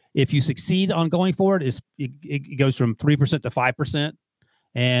percentage, if you succeed on going for it, it goes from 3% to 5%.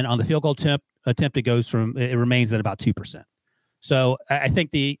 And on the field goal attempt, it remains at about 2%. So I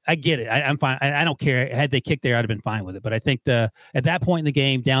think I get it. I'm fine. I don't care. Had they kicked there, I'd have been fine with it. But I think at that point in the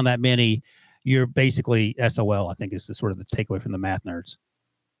game, down that many, you're basically SOL, I think is the sort of the takeaway from the math nerds.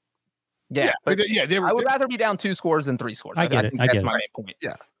 Yeah. I would rather be down 2 scores than 3 scores. I get it. That's my main point.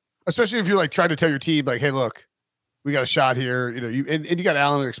 Yeah. Especially if you're like trying to tell your team, like, hey, look, we got a shot here, and you got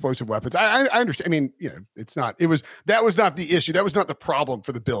Allen explosive weapons. I understand. I mean, that was not the issue. That was not the problem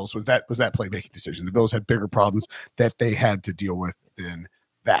for the Bills. Was that playmaking decision? The Bills had bigger problems that they had to deal with than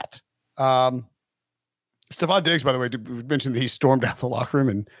that. Stephon Diggs, by the way, we mentioned that he stormed out the locker room,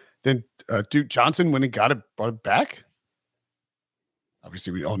 and then Duke Johnson went and brought it back.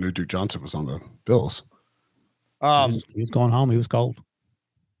 Obviously, we all knew Duke Johnson was on the Bills. He was going home. He was cold.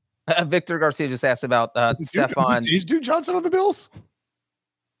 Victor Garcia just asked about Stephon. Is Duke Johnson on the Bills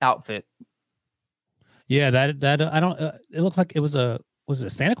outfit? Yeah, that I don't. It looked like it was it a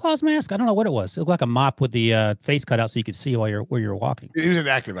Santa Claus mask? I don't know what it was. It looked like a mop with the face cut out so you could see where you're walking. He was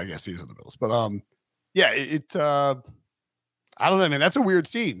inactive, I guess. He was on the Bills, but yeah, I don't know, man. That's a weird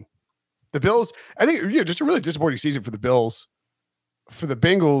scene. The Bills, I think, just a really disappointing season for the Bills. For the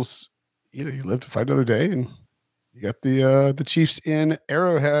Bengals, you live to fight another day, and you got the Chiefs in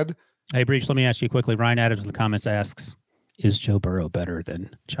Arrowhead. Hey, Breech, let me ask you quickly. Ryan Adams in the comments asks, is Joe Burrow better than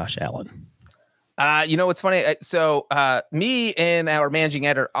Josh Allen? What's funny? So me and our managing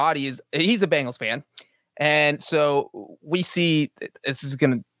editor, Audie, he's a Bengals fan. And so we see this is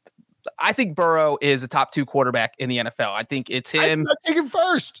going to, I think Burrow is a top 2 quarterback in the NFL. I think it's him. I take him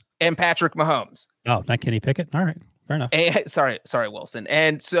first. And Patrick Mahomes. Oh, not Kenny Pickett? All right. Fair enough. And, sorry, Wilson.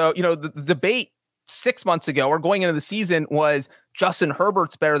 And so, the debate 6 months ago or going into the season was Justin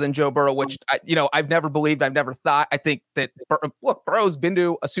Herbert's better than Joe Burrow, which I've never believed. I've never thought. I think that Burrow's been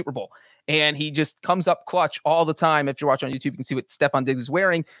to a Super Bowl and he just comes up clutch all the time. If you're watching on YouTube, you can see what Stephon Diggs is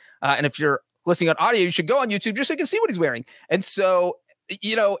wearing. And if you're listening on audio, you should go on YouTube just so you can see what he's wearing. And so,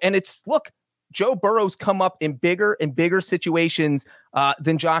 and it's, look, Joe Burrow's come up in bigger and bigger situations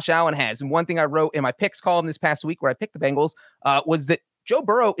than Josh Allen has. And one thing I wrote in my picks column this past week where I picked the Bengals was that Joe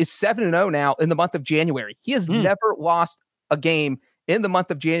Burrow is 7-0 now in the month of January. He has never lost a game in the month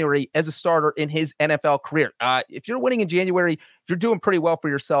of January as a starter in his NFL career. If you're winning in January, you're doing pretty well for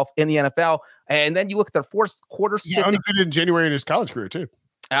yourself in the NFL. And then you look at their fourth quarter statistics. He's undefeated in January in his college career too.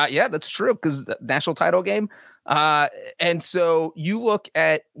 Yeah, that's true because the national title game. And so you look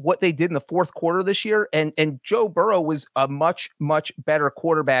at what they did in the fourth quarter this year, and Joe Burrow was a much, much better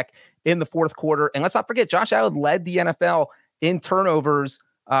quarterback in the fourth quarter. And let's not forget, Josh Allen led the NFL in turnovers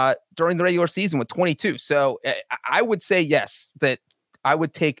during the regular season with 22. So I would say, yes, that I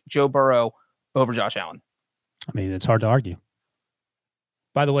would take Joe Burrow over Josh Allen. I mean, it's hard to argue.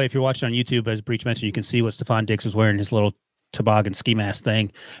 By the way, if you're watching on YouTube, as Breach mentioned, you can see what Stephon Diggs was wearing, his little toboggan ski mask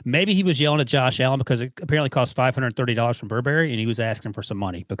thing. Maybe he was yelling at Josh Allen because it apparently cost $530 from Burberry, and he was asking for some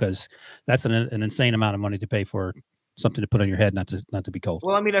money because that's an insane amount of money to pay for something to put on your head, not to be cold.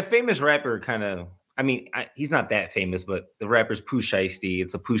 Well, I mean, a famous rapper kind of. I mean, he's not that famous, but the rapper's Pooh Shiesty.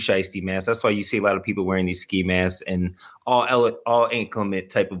 It's a Pooh Shiesty mask. That's why you see a lot of people wearing these ski masks in all inclement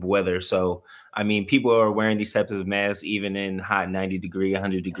type of weather. So, I mean, people are wearing these types of masks even in hot 90-degree,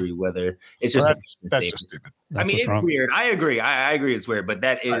 100-degree weather. It's just that's just stupid. That's I mean, it's wrong. weird. I agree. I agree it's weird, but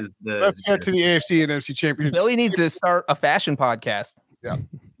that is the. Let's get to the AFC and NFC championship. Billy needs to start a fashion podcast. Yeah.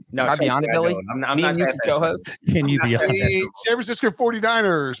 No, Can I be on it, Billy? I'm Me not and you that can co-host. Can you be? The San Francisco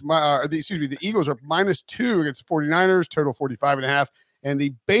 49ers, the Eagles are -2 against the 49ers, total 45.5, and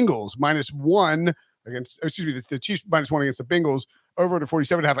the Bengals -1 against, the Chiefs -1 against the Bengals over to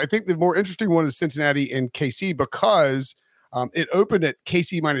 47.5. I think the more interesting one is Cincinnati and KC because it opened at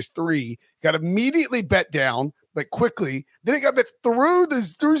KC -3, got immediately bet down like quickly. Then it got bet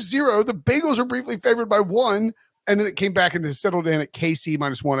through zero. The Bengals are briefly favored by 1. And then it came back and settled in at KC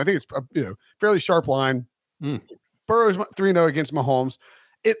 -1. I think it's a fairly sharp line. Burrow's 3-0 against Mahomes.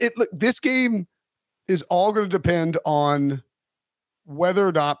 Look, this game is all going to depend on whether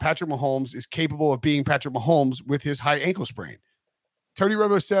or not Patrick Mahomes is capable of being Patrick Mahomes with his high ankle sprain. Tony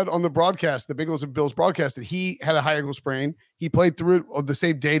Romo said on the broadcast, the Bengals and Bills broadcast, that he had a high ankle sprain. He played through it on the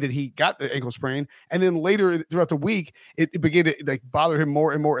same day that he got the ankle sprain. And then later throughout the week, it began to bother him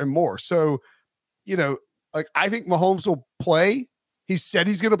more and more and more. So, I think Mahomes will play. He said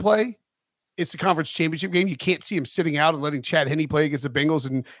he's going to play. It's a conference championship game. You can't see him sitting out and letting Chad Henne play against the Bengals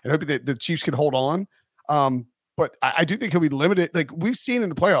and hoping that the Chiefs can hold on. But I do think he'll be limited. Like we've seen in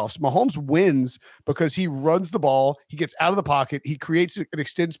the playoffs, Mahomes wins because he runs the ball. He gets out of the pocket. He creates and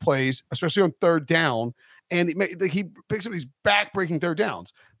extends plays, especially on third down. And he picks up these back-breaking third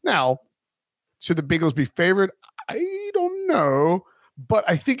downs. Now, should the Bengals be favored? I don't know. But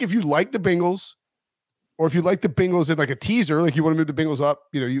I think if you like the Bengals, or if you like the Bengals in like a teaser, like you want to move the Bengals up,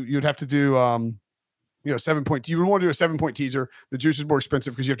 you'd have to do, 7 point. You would want to do a 7-point teaser. The juice is more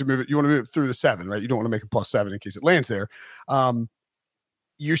expensive because you have to move it. You want to move it through the 7, right? You don't want to make it +7 in case it lands there.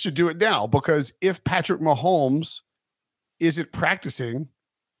 You should do it now because if Patrick Mahomes isn't practicing,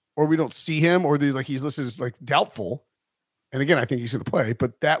 or we don't see him, or he's listed as like doubtful, and again, I think he's going to play,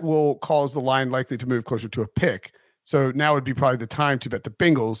 but that will cause the line likely to move closer to a pick. So now would be probably the time to bet the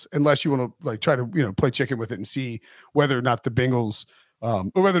Bengals, unless you want to try to play chicken with it and see whether or not the Bengals, or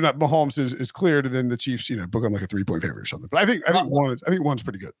whether or not Mahomes is cleared, and then the Chiefs book on like a 3-point favorite or something. But I think one's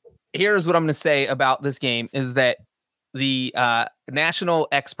pretty good. Here's what I'm going to say about this game is that the national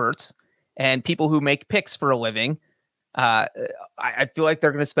experts and people who make picks for a living, I feel like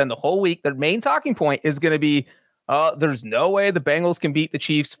they're going to spend the whole week. Their main talking point is going to be, there's no way the Bengals can beat the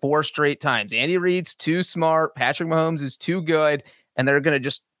Chiefs 4 straight times. Andy Reid's too smart. Patrick Mahomes is too good. And they're going to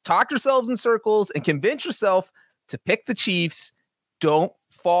just talk yourselves in circles and convince yourself to pick the Chiefs. Don't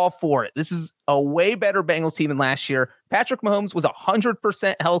fall for it. This is a way better Bengals team than last year. Patrick Mahomes was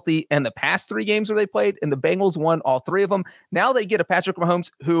 100% healthy in the past 3 games where they played, and the Bengals won all 3 of them. Now they get a Patrick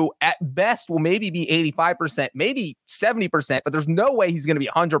Mahomes who at best will maybe be 85%, maybe 70%, but there's no way he's going to be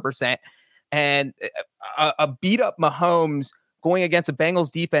 100%. And a beat-up Mahomes going against a Bengals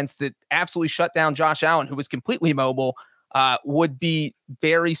defense that absolutely shut down Josh Allen, who was completely mobile, would be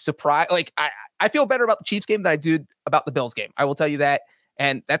very surprised. Like, I feel better about the Chiefs game than I do about the Bills game. I will tell you that.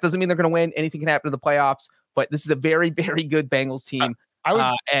 And that doesn't mean they're going to win. Anything can happen in the playoffs. But this is a very, very good Bengals team.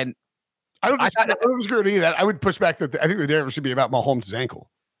 And I don't disagree with any of that. I would push back that I think the narrative should be about Mahomes' ankle.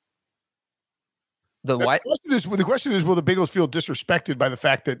 The what? The question is, will the Bengals feel disrespected by the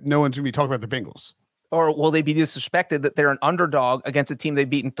fact that no one's going to be talking about the Bengals? Or will they be disrespected that they're an underdog against a team they've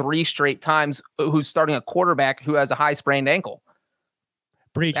beaten 3 straight times who's starting a quarterback who has a high sprained ankle?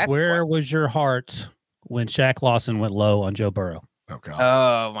 Breach, where was your heart when Shaq Lawson went low on Joe Burrow? Oh, God.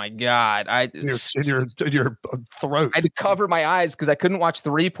 Oh, my God. In your throat. I had to cover my eyes because I couldn't watch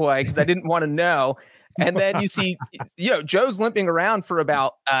the replay because I didn't want to know. And then you see, Joe's limping around for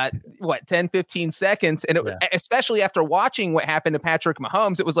about 10, 15 seconds. And especially after watching what happened to Patrick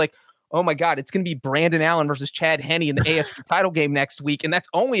Mahomes, it was like, oh my God, it's going to be Brandon Allen versus Chad Henne in the AFC title game next week. And that's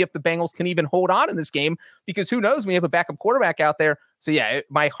only if the Bengals can even hold on in this game, because who knows, we have a backup quarterback out there. So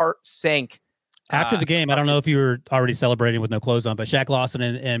my heart sank. After the game, I don't know if you were already celebrating with no clothes on, but Shaq Lawson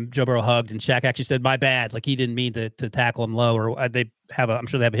and Joe Burrow hugged, and Shaq actually said, "My bad." Like he didn't mean to tackle him low, or I'm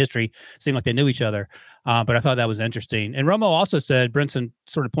sure they have a history. Seemed like they knew each other. But I thought that was interesting. And Romo also said, Brinson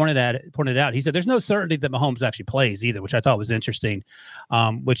sort of pointed out. He said, "There's no certainty that Mahomes actually plays either," which I thought was interesting.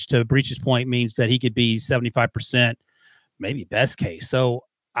 Which, to Breach's point, means that he could be 75%, maybe best case. So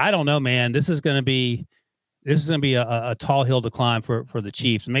I don't know, man. This is going to be a tall hill to climb for the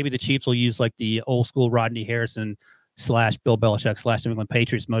Chiefs. And maybe the Chiefs will use like the old school Rodney Harrison / Bill Belichick / New England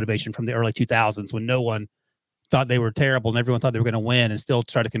Patriots motivation from the early 2000s, when no one thought they were terrible and everyone thought they were going to win, and still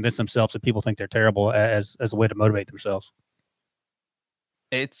try to convince themselves that people think they're terrible as a way to motivate themselves.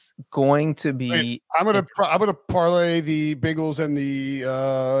 It's going to be. I'm gonna parlay the Bengals and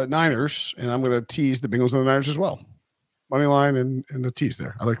the Niners, and I'm gonna tease the Bengals and the Niners as well. Money line and a tease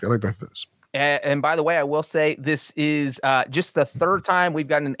there. I like both of those. And by the way, I will say this is just the third time we've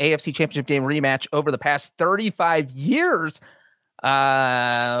gotten an AFC Championship game rematch over the past 35 years. Do you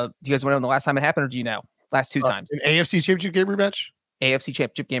guys want to know the last time it happened, or do you know? Last 2 times. An AFC Championship game rematch? AFC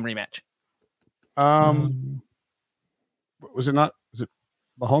Championship game rematch. Was it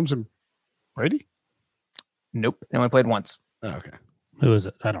Mahomes and Brady? Nope. They only played once. Oh, okay. Who is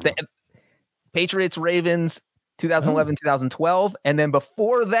it? I don't know. Ravens, 2011, 2012. And then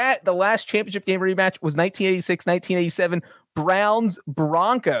before that, the last championship game rematch was 1986, 1987, Browns,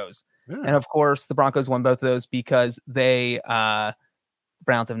 Broncos. Yeah. And of course, the Broncos won both of those because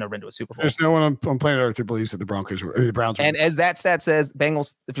Browns have never been to a Super Bowl. There's no one on planet Earth who believes that the Browns were. And as that stat says,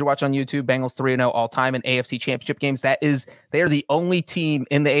 Bengals, if you're watching on YouTube, Bengals 3-0 all time in AFC championship games. They are the only team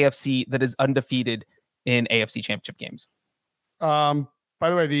in the AFC that is undefeated in AFC championship games. By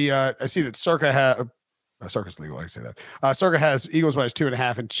the way, I see that Circa has Circa's legal. I say that. Circa has Eagles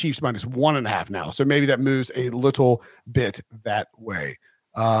 -2.5 and Chiefs -1.5 now. So maybe that moves a little bit that way.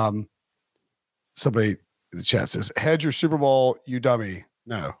 Somebody in the chat says, hedge your Super Bowl, you dummy.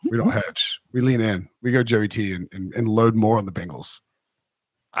 No, we don't hedge. We lean in. We go Joey T and load more on the Bengals.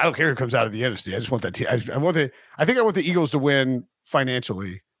 I don't care who comes out of the NFC. I just want that team. I think I want the Eagles to win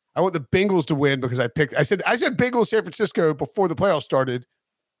financially. I want the Bengals to win because I said Bengals San Francisco before the playoffs started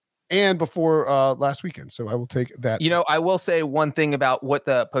and before last weekend. So I will take that. I will say one thing about what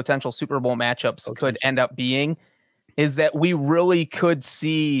the potential Super Bowl matchups could end up being is that we really could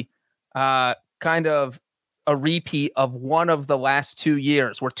see kind of a repeat of one of the last 2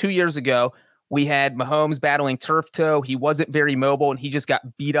 years, where 2 years ago we had Mahomes battling turf toe. He wasn't very mobile and he just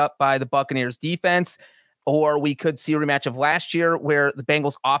got beat up by the Buccaneers defense. Or we could see a rematch of last year where the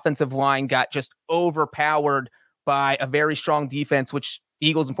Bengals offensive line got just overpowered by a very strong defense, which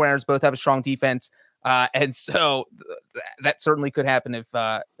Eagles and 49ers both have a strong defense. And so that certainly could happen if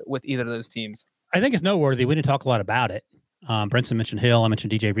with either of those teams. I think it's noteworthy. We didn't talk a lot about it. Brinson mentioned Hill. I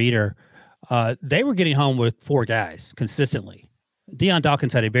mentioned DJ Reader. They were getting home with 4 guys consistently. Deion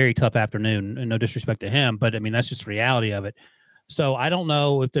Dawkins had a very tough afternoon, and no disrespect to him, but I mean, that's just the reality of it. So I don't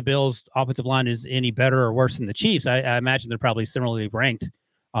know if the Bills' offensive line is any better or worse than the Chiefs. I imagine they're probably similarly ranked.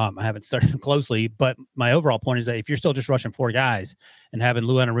 I haven't studied them closely, but my overall point is that if you're still just rushing 4 guys and having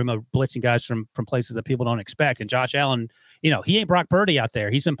Lou Anarumo blitzing guys from places that people don't expect, and Josh Allen, he ain't Brock Purdy out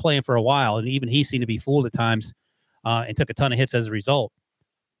there. He's been playing for a while, and even he seemed to be fooled at times and took a ton of hits as a result.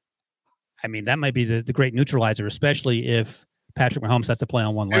 I mean, that might be the great neutralizer, especially if Patrick Mahomes has to play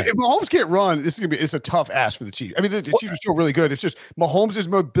on one leg. If Mahomes can't run, it's a tough ask for the Chiefs. I mean, the Chiefs are still really good. It's just Mahomes'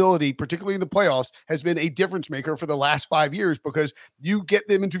 mobility, particularly in the playoffs, has been a difference maker for the last 5 years because you get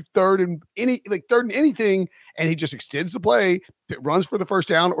them into third and anything, and he just extends the play, runs for the first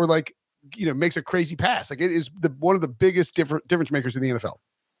down, or makes a crazy pass. Like, it is one of the biggest difference makers in the NFL.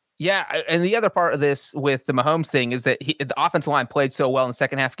 Yeah, and the other part of this with the Mahomes thing is that the offensive line played so well in the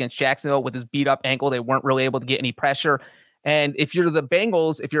second half against Jacksonville with his beat-up ankle. They weren't really able to get any pressure. And if you're a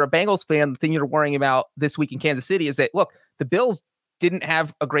Bengals fan, the thing you're worrying about this week in Kansas City is that, look, the Bills didn't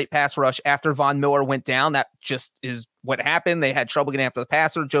have a great pass rush after Von Miller went down. That just is what happened. They had trouble getting after the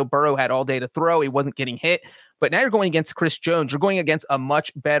passer. Joe Burrow had all day to throw. He wasn't getting hit. But now you're going against Chris Jones. You're going against a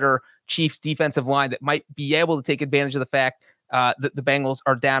much better Chiefs defensive line that might be able to take advantage of the fact that the Bengals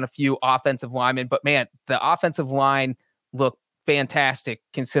are down a few offensive linemen. But man, the offensive line looked fantastic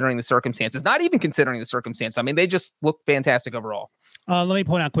considering the circumstances. Not even considering the circumstance. I mean, they just look fantastic overall. Let me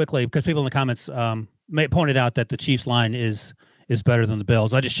point out quickly, because people in the comments pointed out that the Chiefs line is better than the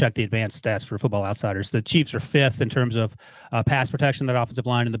Bills. I just checked the advanced stats for Football Outsiders. The Chiefs are 5th in terms of pass protection, that offensive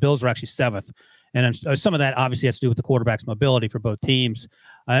line, and the Bills are actually 7th. And some of that obviously has to do with the quarterback's mobility for both teams.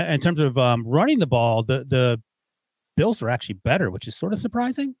 In terms of running the ball, the Bills are actually better, which is sort of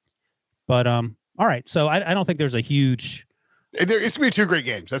surprising. But all right, so I don't think there's a huge. It's going to be 2 great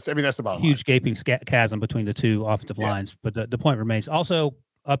games. That's the bottom line. Huge gaping chasm between the 2 offensive lines. But the point remains. Also,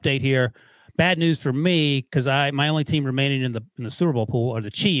 update here. Bad news for me, because my only team remaining in the Super Bowl pool are the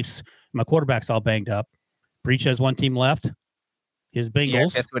Chiefs. My quarterback's all banged up. Breach has 1 team left. His Bengals. Yeah,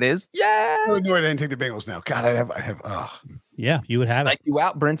 guess what it is? Yeah. No, I didn't take the Bengals now. God, I have. Yeah, you would have psych you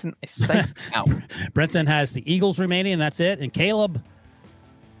out, Brenton. I psych you out. Brenton has the Eagles remaining, and that's it. And Caleb,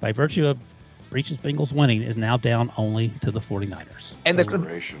 by virtue of Breach's Bengals winning, is now down only to the 49ers. And the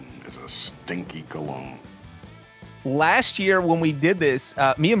generation is a stinky cologne. Last year when we did this,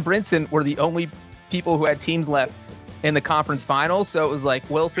 me and Brinson were the only people who had teams left in the conference finals. So it was like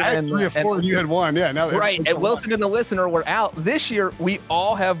Wilson and 3 or 4, and you had 1. Yeah, now right. And Wilson and the listener were out. This year we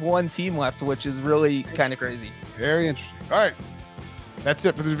all have 1 team left, which is really kind of crazy. Very interesting. All right, that's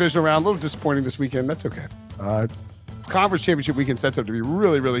it for the divisional round. A little disappointing this weekend. That's okay. Conference championship weekend sets up to be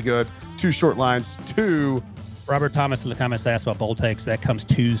really, really good. 2 short lines. 2. Robert Thomas in the comments asked about bold takes. That comes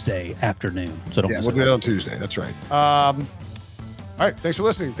Tuesday afternoon. So don't we'll do it on Tuesday. That's right. All right. Thanks for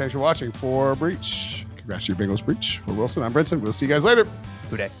listening. Thanks for watching. For Breach, congrats to your Bengals, Breach. For Wilson, I'm Brinson. We'll see you guys later.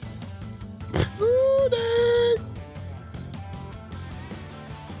 Good day. Good day.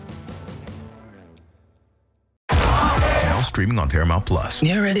 Now streaming on Paramount Plus.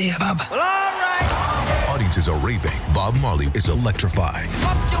 You ready, Bob? Well, all right. Audiences are raving. Bob Marley is electrifying.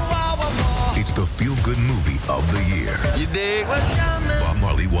 It's the feel-good movie of the year. You dig? Bob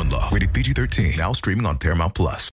Marley, One Love. Rated PG-13. Now streaming on Paramount Plus.